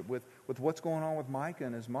worship, with what's going on with Micah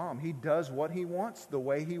and his mom. He does what he wants, the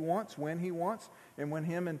way he wants, when he wants, and when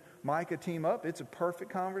him and Micah team up, it's a perfect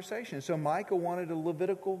conversation. So Micah wanted a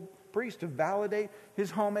Levitical priest to validate his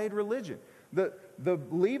homemade religion. The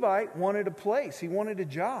Levite wanted a place. He wanted a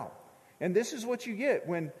job. And this is what you get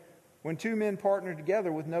when two men partner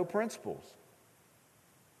together with no principles.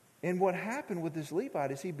 And what happened with this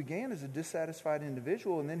Levite is he began as a dissatisfied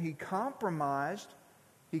individual, and then he compromised,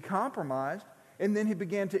 and then he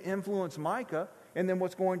began to influence Micah. And then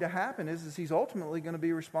what's going to happen is he's ultimately going to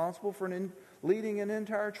be responsible for leading an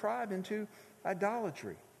entire tribe into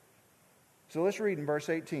idolatry. So let's read in verse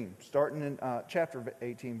 18, starting in chapter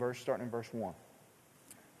 18, starting in verse 1.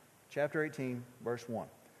 Chapter 18, verse 1.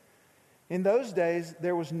 In those days,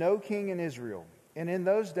 there was no king in Israel. And in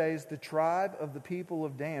those days, the tribe of the people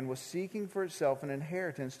of Dan was seeking for itself an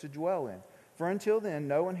inheritance to dwell in. For until then,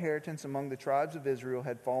 no inheritance among the tribes of Israel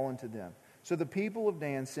had fallen to them. So the people of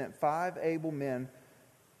Dan sent 5 able men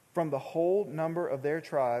from the whole number of their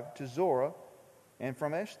tribe to Zorah and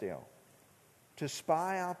from Eshtaol to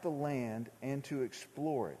spy out the land and to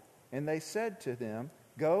explore it. And they said to them,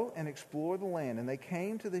 "Go and explore the land." And they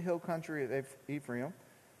came to the hill country of Ephraim,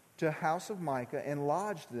 to the house of Micah, and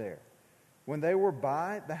lodged there. When they were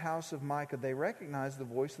by the house of Micah, they recognized the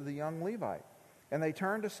voice of the young Levite. And they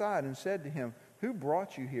turned aside and said to him, "Who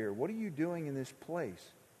brought you here? What are you doing in this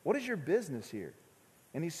place? What is your business here?"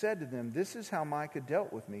 And he said to them, "This is how Micah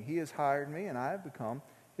dealt with me. He has hired me, and I have become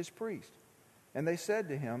his priest." And they said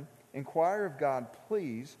to him, "Inquire of God,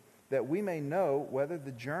 please, that we may know whether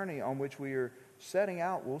the journey on which we are setting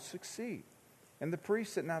out will succeed." And the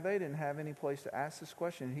priest said, now they didn't have any place to ask this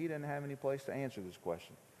question, and he didn't have any place to answer this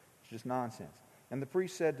question. It's just nonsense. And the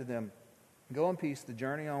priest said to them, "Go in peace, the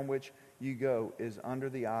journey on which you go is under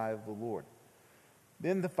the eye of the Lord."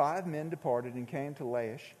 Then the 5 men departed and came to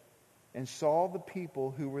Laish, and saw the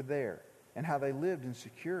people who were there, and how they lived in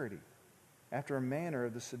security, after a manner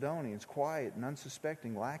of the Sidonians, quiet and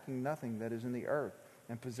unsuspecting, lacking nothing that is in the earth,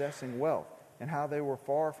 and possessing wealth, and how they were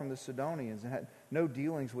far from the Sidonians, and had no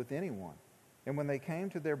dealings with anyone. And when they came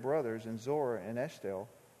to their brothers in Zorah and Eshtaol,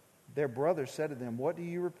 their brothers said to them, "What do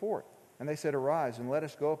you report?" And they said, "Arise, and let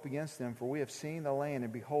us go up against them, for we have seen the land,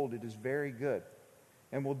 and behold, it is very good.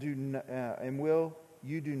 And will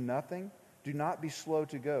you do nothing? Do not be slow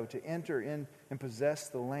to go, to enter in and possess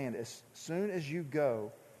the land. As soon as you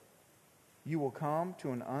go, you will come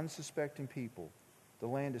to an unsuspecting people. The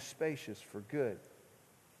land is spacious for good.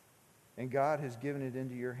 And God has given it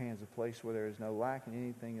into your hands, a place where there is no lack in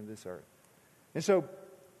anything in this earth." And so,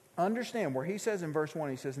 understand where he says in verse 1,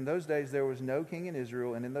 he says, "In those days there was no king in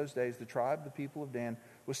Israel, and in those days the tribe, the people of Dan,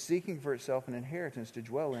 was seeking for itself an inheritance to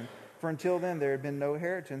dwell in. For until then there had been no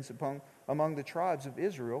inheritance among the tribes of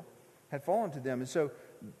Israel had fallen to them." And so,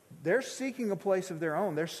 they're seeking a place of their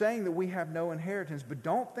own. They're saying that we have no inheritance, but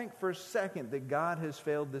don't think for a second that God has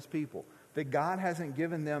failed this people, that God hasn't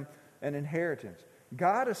given them an inheritance.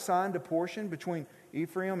 God assigned a portion between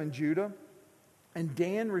Ephraim and Judah, and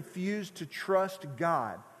Dan refused to trust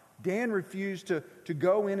God. Dan refused to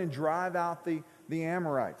go in and drive out the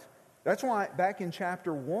Amorites. That's why back in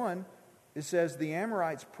chapter 1, it says the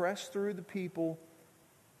Amorites pressed through the people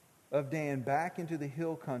of Dan back into the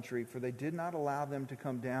hill country, for they did not allow them to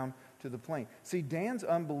come down to the plain. See, Dan's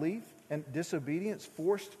unbelief and disobedience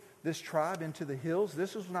forced this tribe into the hills.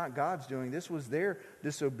 This was not God's doing. This was their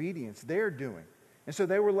disobedience, their doing. And so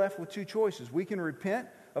they were left with 2 choices. We can repent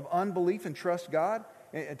of unbelief and trust God,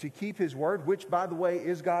 and to keep His word, which, by the way,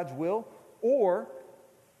 is God's will, or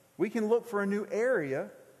we can look for a new area,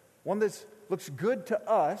 one that looks good to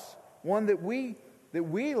us, one that we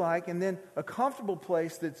like, and then a comfortable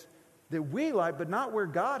place that we like, but not where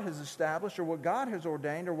God has established or what God has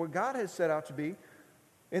ordained or what God has set out to be,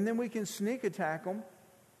 and then we can sneak attack them,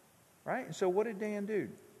 right? And so what did Dan do?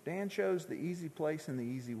 Dan chose the easy place and the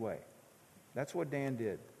easy way. That's what Dan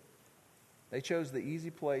did. They chose the easy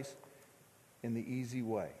place and the easy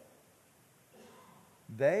way.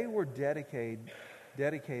 They were dedicated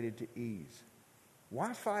to ease.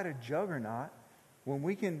 Why fight a juggernaut when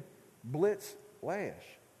we can blitz Laish?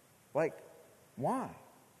 Like, why?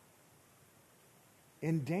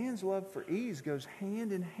 And Dan's love for ease goes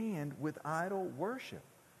hand in hand with idol worship.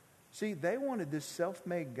 See, they wanted this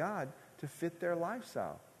self-made God to fit their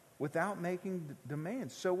lifestyle without making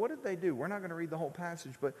demands. So what did they do? We're not going to read the whole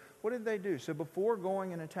passage, but what did they do? So before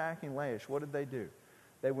going and attacking Laish, what did they do?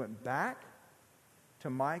 They went back to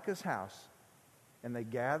Micah's house and they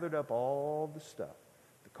gathered up all the stuff.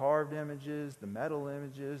 The carved images, the metal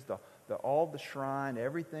images, all the shrine,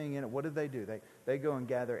 everything in it. What did they do? They go and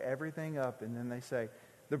gather everything up, and then they say,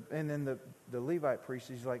 and then the Levite priest,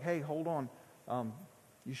 he's like, hey, hold on,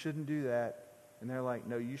 you shouldn't do that. And they're like,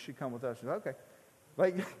 no, you should come with us. Like, okay.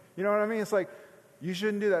 Like, you know what I mean? It's like, you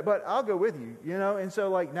shouldn't do that, but I'll go with you, you know? And so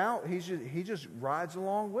like now he just rides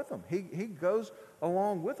along with them. He goes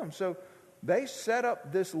along with them. So they set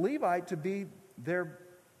up this Levite to be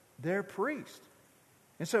their priest.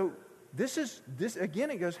 And so this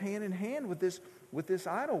again, it goes hand in hand with this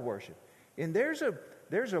idol worship. And there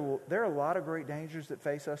are a lot of great dangers that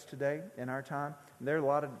face us today in our time. And there are a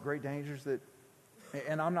lot of great dangers that,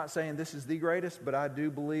 and I'm not saying this is the greatest, but I do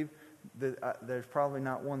believe that there's probably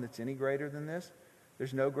not one that's any greater than this.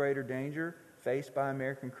 There's no greater danger faced by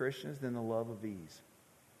American Christians than the love of ease.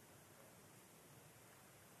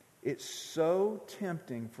 It's so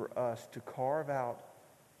tempting for us to carve out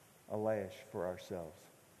a Laish for ourselves.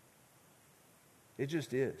 It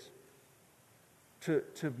just is. To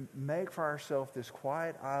make for ourselves this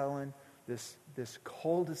quiet island, this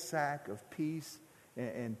cul-de-sac of peace,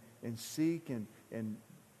 and seek and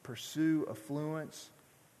pursue affluence.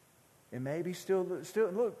 And maybe still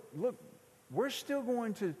look, we're still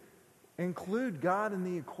going to include God in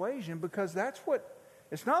the equation, because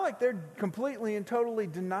it's not like they're completely and totally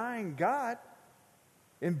denying God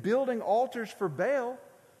and building altars for Baal.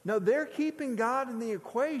 No, they're keeping God in the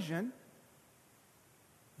equation,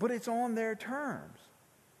 but it's on their terms.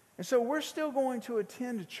 And so we're still going to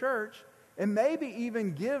attend a church and maybe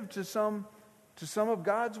even give to some of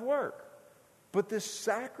God's work. But this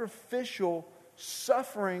sacrificial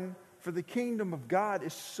suffering for the kingdom of God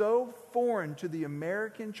is so foreign to the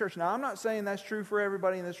American church. Now, I'm not saying that's true for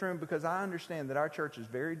everybody in this room, because I understand that our church is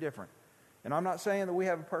very different. And I'm not saying that we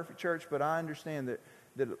have a perfect church, but I understand that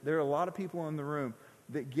there are a lot of people in the room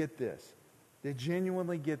that get this, that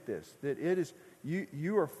genuinely get this, that it is,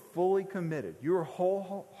 you are fully committed. You are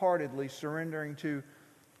wholeheartedly surrendering to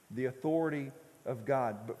the authority of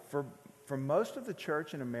God. But for most of the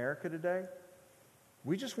church in America today,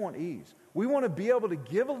 we just want ease. We want to be able to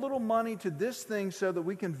give a little money to this thing so that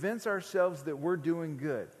we convince ourselves that we're doing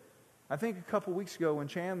good. I think a couple weeks ago when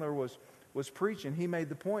Chandler was preaching, he made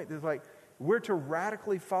the point that like we're to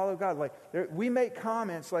radically follow God. Like we make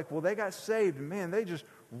comments like, well, they got saved, and man, they just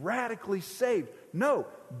radically saved. No,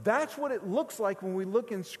 that's what it looks like when we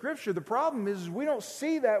look in Scripture. The problem is we don't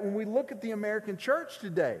see that when we look at the American church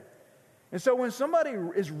today. And so when somebody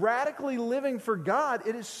is radically living for God,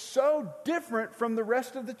 it is so different from the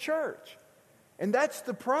rest of the church. And that's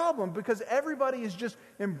the problem, because everybody is just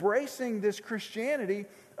embracing this Christianity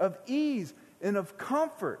of ease and of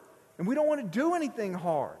comfort. And we don't want to do anything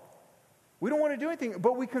hard. We don't want to do anything,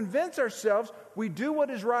 but we convince ourselves we do what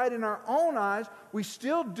is right in our own eyes. We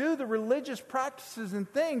still do the religious practices and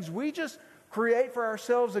things. We just create for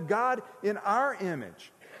ourselves a God in our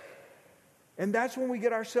image. And that's when we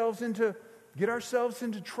get ourselves into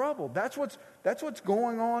trouble. That's what's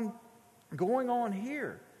going on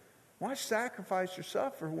here. Why sacrifice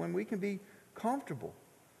yourself for when we can be comfortable?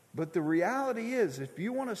 But the reality is, if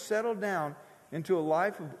you want to settle down into a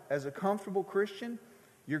life as a comfortable Christian,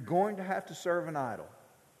 you're going to have to serve an idol.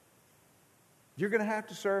 You're going to have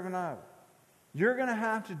to serve an idol. You're going to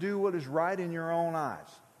have to do what is right in your own eyes.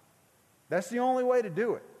 That's the only way to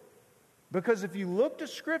do it. Because if you look to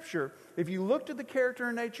Scripture, if you look to the character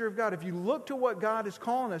and nature of God, if you look to what God is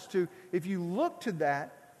calling us to, if you look to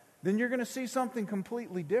that, then you're going to see something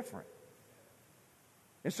completely different.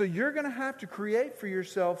 And so you're going to have to create for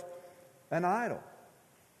yourself an idol.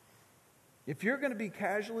 If you're going to be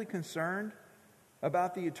casually concerned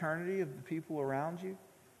about the eternity of the people around you,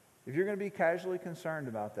 if you're going to be casually concerned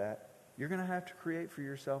about that, you're going to have to create for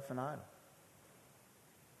yourself an idol.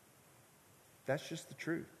 That's just the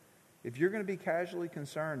truth. If you're going to be casually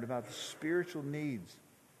concerned about the spiritual needs,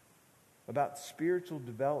 about spiritual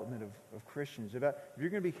development of Christians, if you're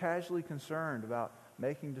going to be casually concerned about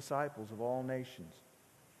making disciples of all nations,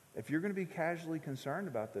 if you're going to be casually concerned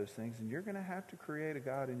about those things, then you're going to have to create a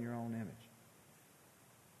God in your own image.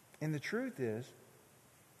 And the truth is,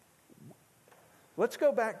 let's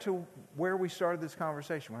go back to where we started this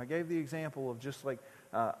conversation. When I gave the example of just like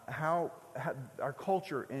how our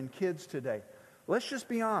culture and kids today. Let's just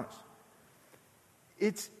be honest.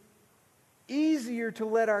 It's easier to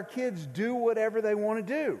let our kids do whatever they want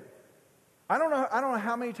to do. I don't know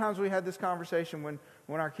how many times we had this conversation when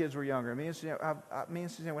our kids were younger. Me and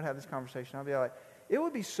Suzanne would have this conversation. I'd be like, it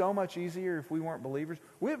would be so much easier if we weren't believers.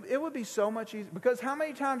 It would be so much easier. Because how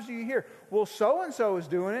many times do you hear, well, so-and-so is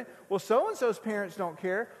doing it. Well, so-and-so's parents don't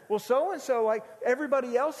care. Well, so-and-so, like,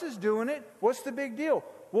 everybody else is doing it. What's the big deal?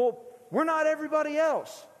 Well, we're not everybody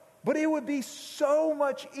else. But it would be so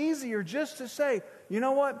much easier just to say, you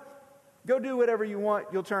know what? Go do whatever you want.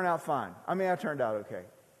 You'll turn out fine. I mean, I turned out okay.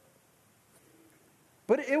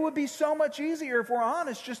 But it would be so much easier, if we're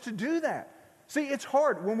honest, just to do that. See, it's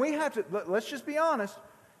hard. When we have to, let's just be honest,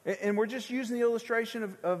 and we're just using the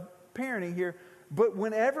illustration of parenting here, but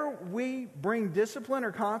whenever we bring discipline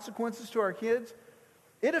or consequences to our kids,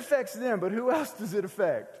 it affects them, but who else does it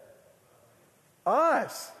affect?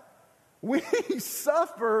 Us. We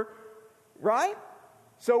suffer, right?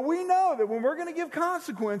 So we know that when we're going to give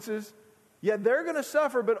consequences, yeah, they're going to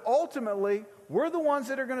suffer, but ultimately, we're the ones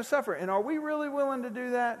that are going to suffer. And are we really willing to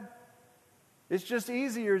do that? It's just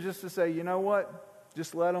easier just to say, you know what?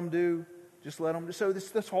 Just let them do. So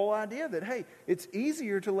this whole idea that, hey, it's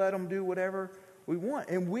easier to let them do whatever we want.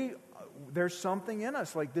 And there's something in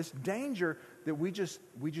us, like this danger that we just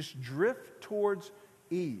drift towards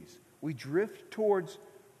ease. We drift towards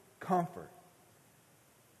comfort.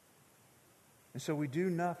 And so we do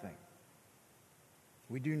nothing.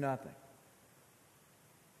 We do nothing.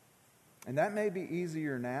 And that may be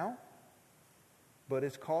easier now, but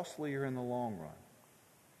it's costlier in the long run.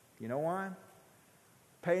 You know why?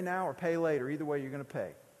 Pay now or pay later. Either way, you're going to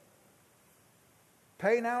pay.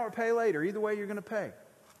 Pay now or pay later. Either way, you're going to pay.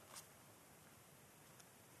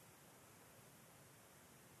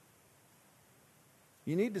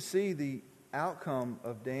 You need to see the outcome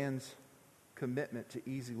of Dan's commitment to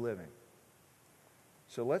easy living.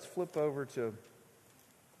 So let's flip over to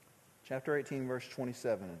chapter 18, verse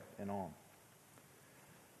 27 and on.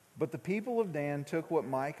 But the people of Dan took what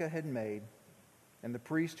Micah had made, and the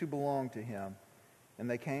priest who belonged to him, and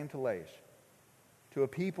they came to Laish, to a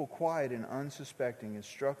people quiet and unsuspecting, and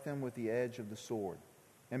struck them with the edge of the sword,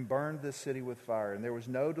 and burned the city with fire. And there was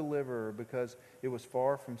no deliverer, because it was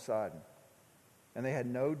far from Sidon. And they had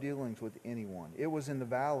no dealings with anyone. It was in the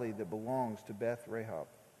valley that belongs to Beth Rahab.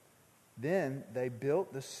 Then they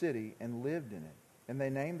built the city and lived in it. And they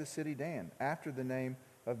named the city Dan, after the name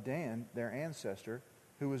of Dan, their ancestor,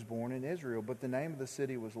 who was born in Israel. But the name of the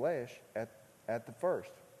city was Laish at the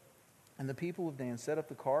first. And the people of Dan set up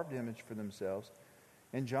the carved image for themselves.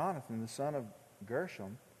 And Jonathan, the son of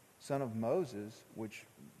Gershom, son of Moses, which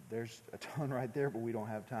there's a ton right there, but we don't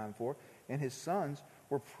have time for, and his sons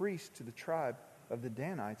were priests to the tribe of the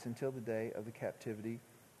Danites until the day of the captivity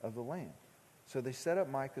of the land. So they set up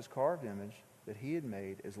Micah's carved image that he had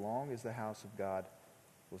made as long as the house of God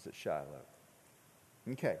was at Shiloh.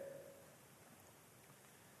 Okay.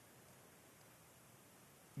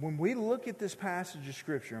 When we look at this passage of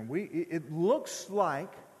Scripture, and it looks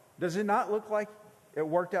like, does it not look like it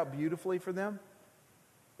worked out beautifully for them?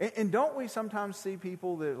 And don't we sometimes see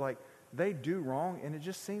people that, like, they do wrong, and it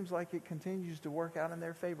just seems like it continues to work out in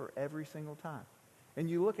their favor every single time. And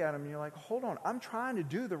you look at them and you're like, hold on, I'm trying to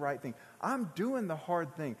do the right thing. I'm doing the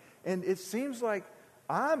hard thing. And it seems like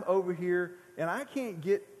I'm over here and I can't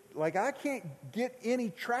get any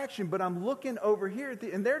traction, but I'm looking over here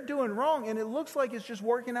and they're doing wrong, and it looks like it's just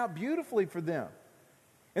working out beautifully for them.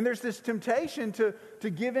 And there's this temptation to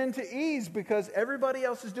give in to ease because everybody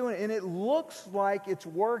else is doing it, and it looks like it's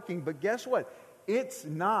working, but guess what? It's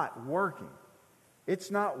not working. It's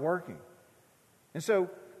not working. And so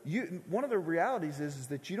one of the realities is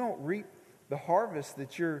that you don't reap the harvest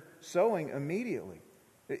that you're sowing immediately.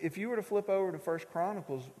 If you were to flip over to 1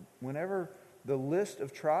 Chronicles, whenever the list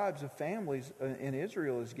of tribes of families in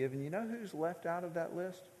Israel is given, you know who's left out of that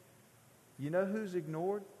list? You know who's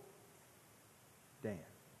ignored? Dan.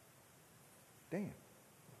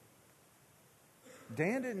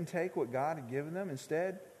 Dan didn't take what God had given them.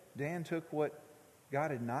 Instead, Dan took what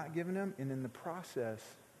God had not given them, and in the process,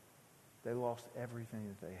 they lost everything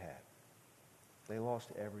that they had. They lost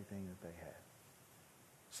everything that they had.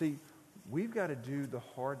 See, we've got to do the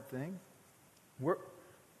hard thing.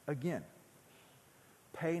 Again,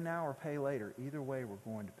 pay now or pay later. Either way, we're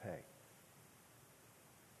going to pay.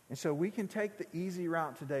 And so we can take the easy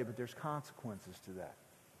route today, but there's consequences to that.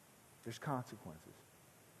 There's consequences.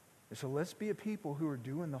 And so let's be a people who are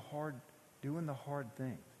doing the hard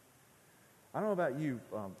things. I don't know about you,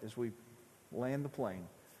 as we land the plane.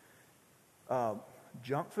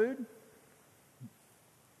 Junk food.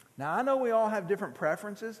 Now, I know we all have different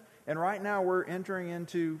preferences, and right now we're entering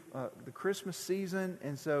into the Christmas season,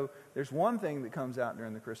 and so there's one thing that comes out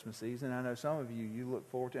during the Christmas season. I know some of you look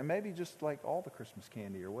forward to, and maybe just like all the Christmas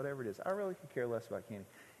candy or whatever it is. I really could care less about candy.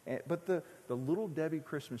 But the Little Debbie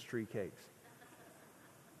Christmas tree cakes,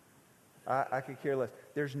 I could care less.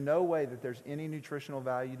 There's no way that there's any nutritional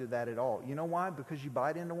value to that at all. You know why? Because you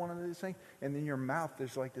bite into one of these things, and then your mouth,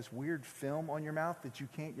 there's like this weird film on your mouth that you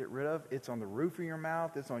can't get rid of. It's on the roof of your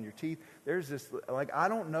mouth. It's on your teeth. There's this, like, I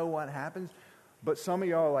don't know what happens, but some of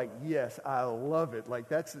y'all are like, yes, I love it. Like,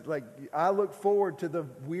 that's, like, I look forward to the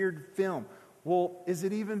weird film. Well, is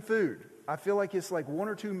it even food? I feel like it's like one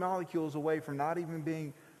or two molecules away from not even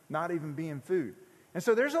being food. And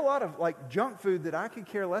so there's a lot of like junk food that I could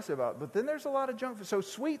care less about. But then there's a lot of junk food. So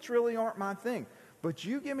sweets really aren't my thing. But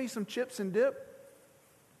you give me some chips and dip,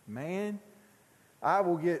 man, I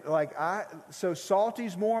will get so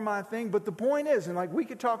salty's more my thing. But the point is, and like we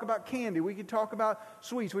could talk about candy, we could talk about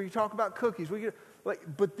sweets, we could talk about cookies,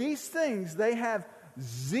 but these things, they have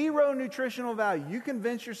zero nutritional value. You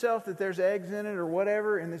convince yourself that there's eggs in it or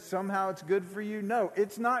whatever, and that somehow it's good for you. No,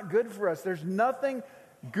 it's not good for us. There's nothing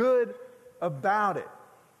good about it.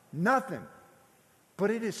 Nothing. But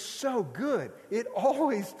it is so good. It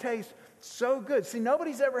always tastes so good. See,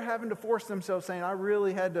 nobody's ever having to force themselves saying, I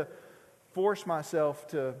really had to force myself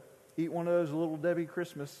to eat one of those Little Debbie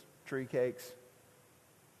Christmas tree cakes.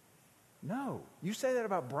 No. You say that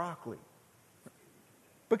about broccoli.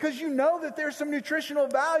 Because you know that there's some nutritional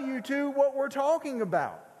value to what we're talking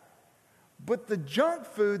about. But the junk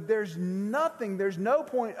food, there's no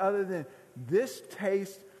point other than this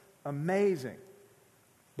tastes amazing.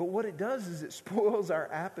 But what it does is it spoils our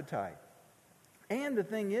appetite. And the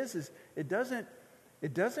thing is it doesn't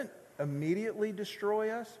immediately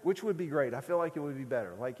destroy us, which would be great. I feel like it would be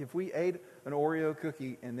better. Like if we ate an Oreo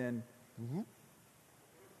cookie and then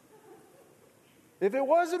if it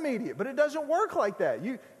was immediate, but it doesn't work like that.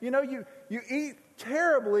 You eat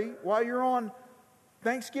terribly while you're on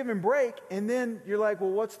Thanksgiving break, and then you're like,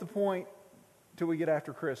 well, what's the point till we get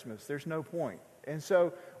after Christmas? There's no point. And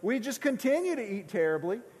so we just continue to eat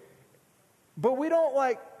terribly, but we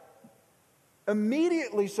don't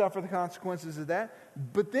immediately suffer the consequences of that.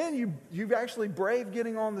 But then you've actually braved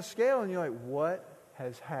getting on the scale, and you're like, what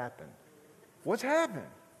has happened? What's happened?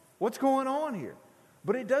 What's going on here?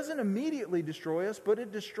 But it doesn't immediately destroy us, but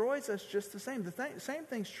it destroys us just the same. Same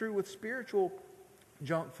thing's true with spiritual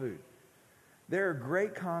junk food. There are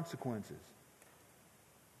great consequences.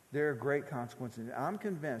 There are great consequences. I'm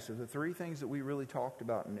convinced of the three things that we really talked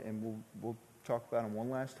about, and we'll talk about them one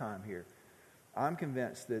last time here. I'm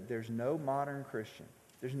convinced that there's no modern Christian,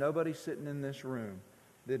 there's nobody sitting in this room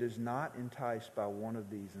that is not enticed by one of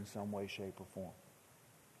these in some way, shape, or form.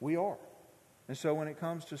 We are. And so when it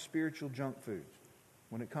comes to spiritual junk foods,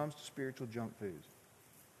 when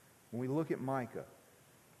we look at Micah,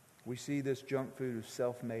 we see this junk food of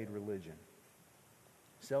self-made religion.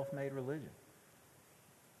 Self-made religion.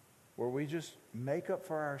 Where we just make up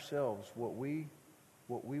for ourselves what we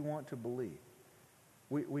want to believe.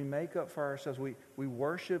 We make up for ourselves. We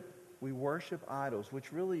worship idols,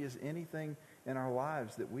 which really is anything in our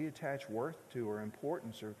lives that we attach worth to or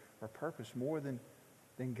importance or purpose more than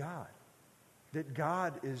God. That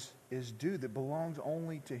God is due, that belongs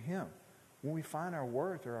only to Him. When we find our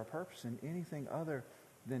worth or our purpose in anything other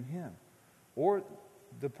than Him. Or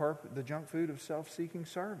the junk food of self-seeking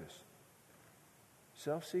service.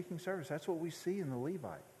 Self-seeking service. That's what we see in the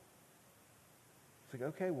Levite. It's like,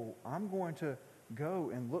 okay, well, I'm going to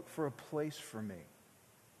go and look for a place for me.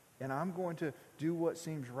 And I'm going to do what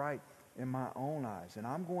seems right in my own eyes. And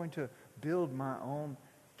I'm going to build my own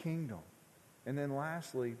kingdom. And then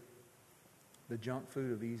lastly, the junk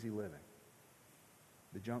food of easy living.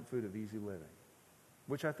 The junk food of easy living.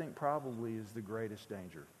 Which I think probably is the greatest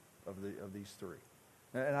danger of these three.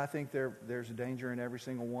 And I think there's a danger in every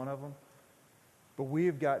single one of them. But we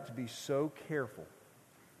have got to be so careful.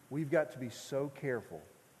 We've got to be so careful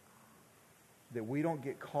that we don't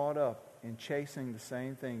get caught up in chasing the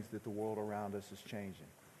same things that the world around us is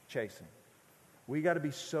chasing. We got to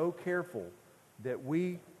be so careful that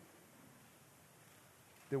we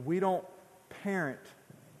don't parent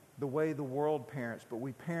the way the world parents, but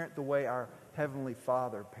we parent the way our Heavenly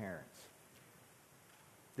Father parents.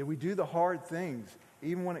 That we do the hard things,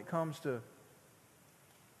 even when it comes to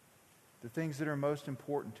the things that are most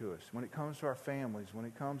important to us, when it comes to our families, when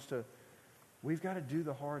it comes to, we've got to do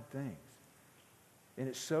the hard things. And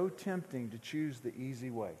it's so tempting to choose the easy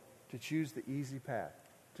way, to choose the easy path,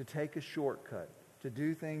 to take a shortcut, to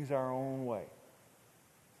do things our own way.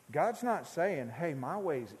 God's not saying, hey, my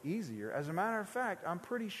way's easier. As a matter of fact, I'm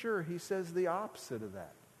pretty sure He says the opposite of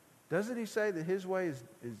that. Doesn't He say that His way is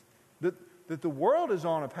that the world is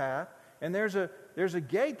on a path, and there's a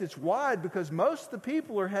gate that's wide because most of the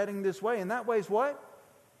people are heading this way, and that way's what?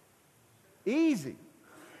 Easy.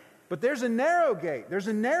 But there's a narrow gate. There's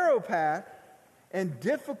a narrow path, and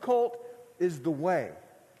difficult is the way.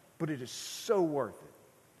 But it is so worth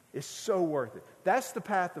it. It's so worth it. That's the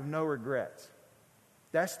path of no regrets.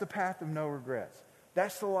 That's the path of no regrets.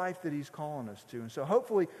 That's the life that He's calling us to. And so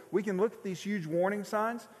hopefully we can look at these huge warning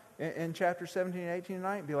signs in chapter 17 and 18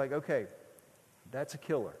 tonight and be like, okay, that's a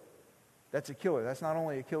killer. That's a killer. That's not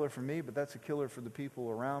only a killer for me, but that's a killer for the people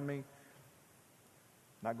around me.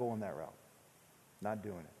 Not going that route. Not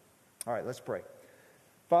doing it. All right, let's pray.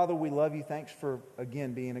 Father, we love You. Thanks for,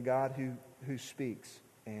 again, being a God who speaks.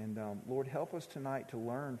 And Lord, help us tonight to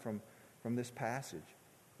learn from this passage.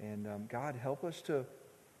 And God, help us to,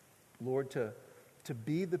 Lord, to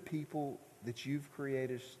be the people that You've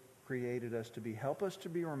created us to be. Help us to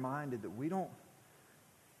be reminded that we don't,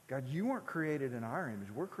 God, You weren't created in our image.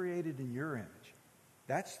 We're created in Your image.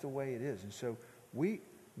 That's the way it is. And so we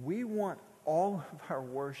want all of our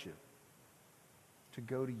worship to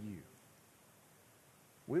go to You.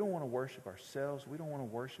 We don't want to worship ourselves. We don't want to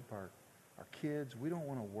worship our kids. We don't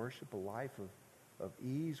want to worship a life of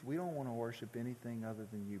ease. We don't want to worship anything other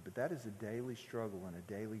than You. But that is a daily struggle and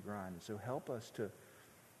a daily grind. And so help us to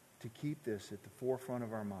keep this at the forefront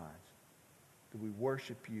of our minds, that we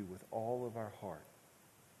worship You with all of our heart,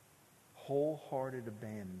 wholehearted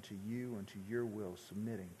abandon to You and to Your will,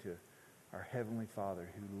 submitting to our Heavenly Father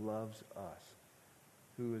who loves us,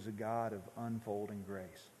 who is a God of unfolding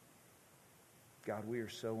grace. God, we are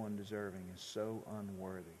so undeserving and so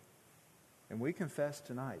unworthy. And we confess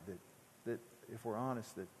tonight that if we're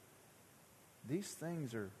honest, that these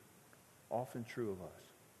things are often true of us.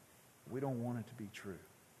 We don't want it to be true.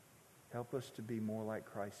 Help us to be more like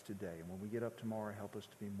Christ today. And when we get up tomorrow, help us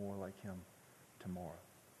to be more like Him tomorrow.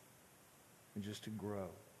 And just to grow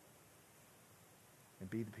and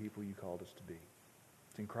be the people You called us to be.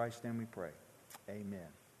 It's in Christ's name we pray. Amen.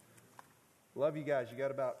 Love you guys. You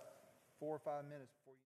got about 4 or 5 minutes before you...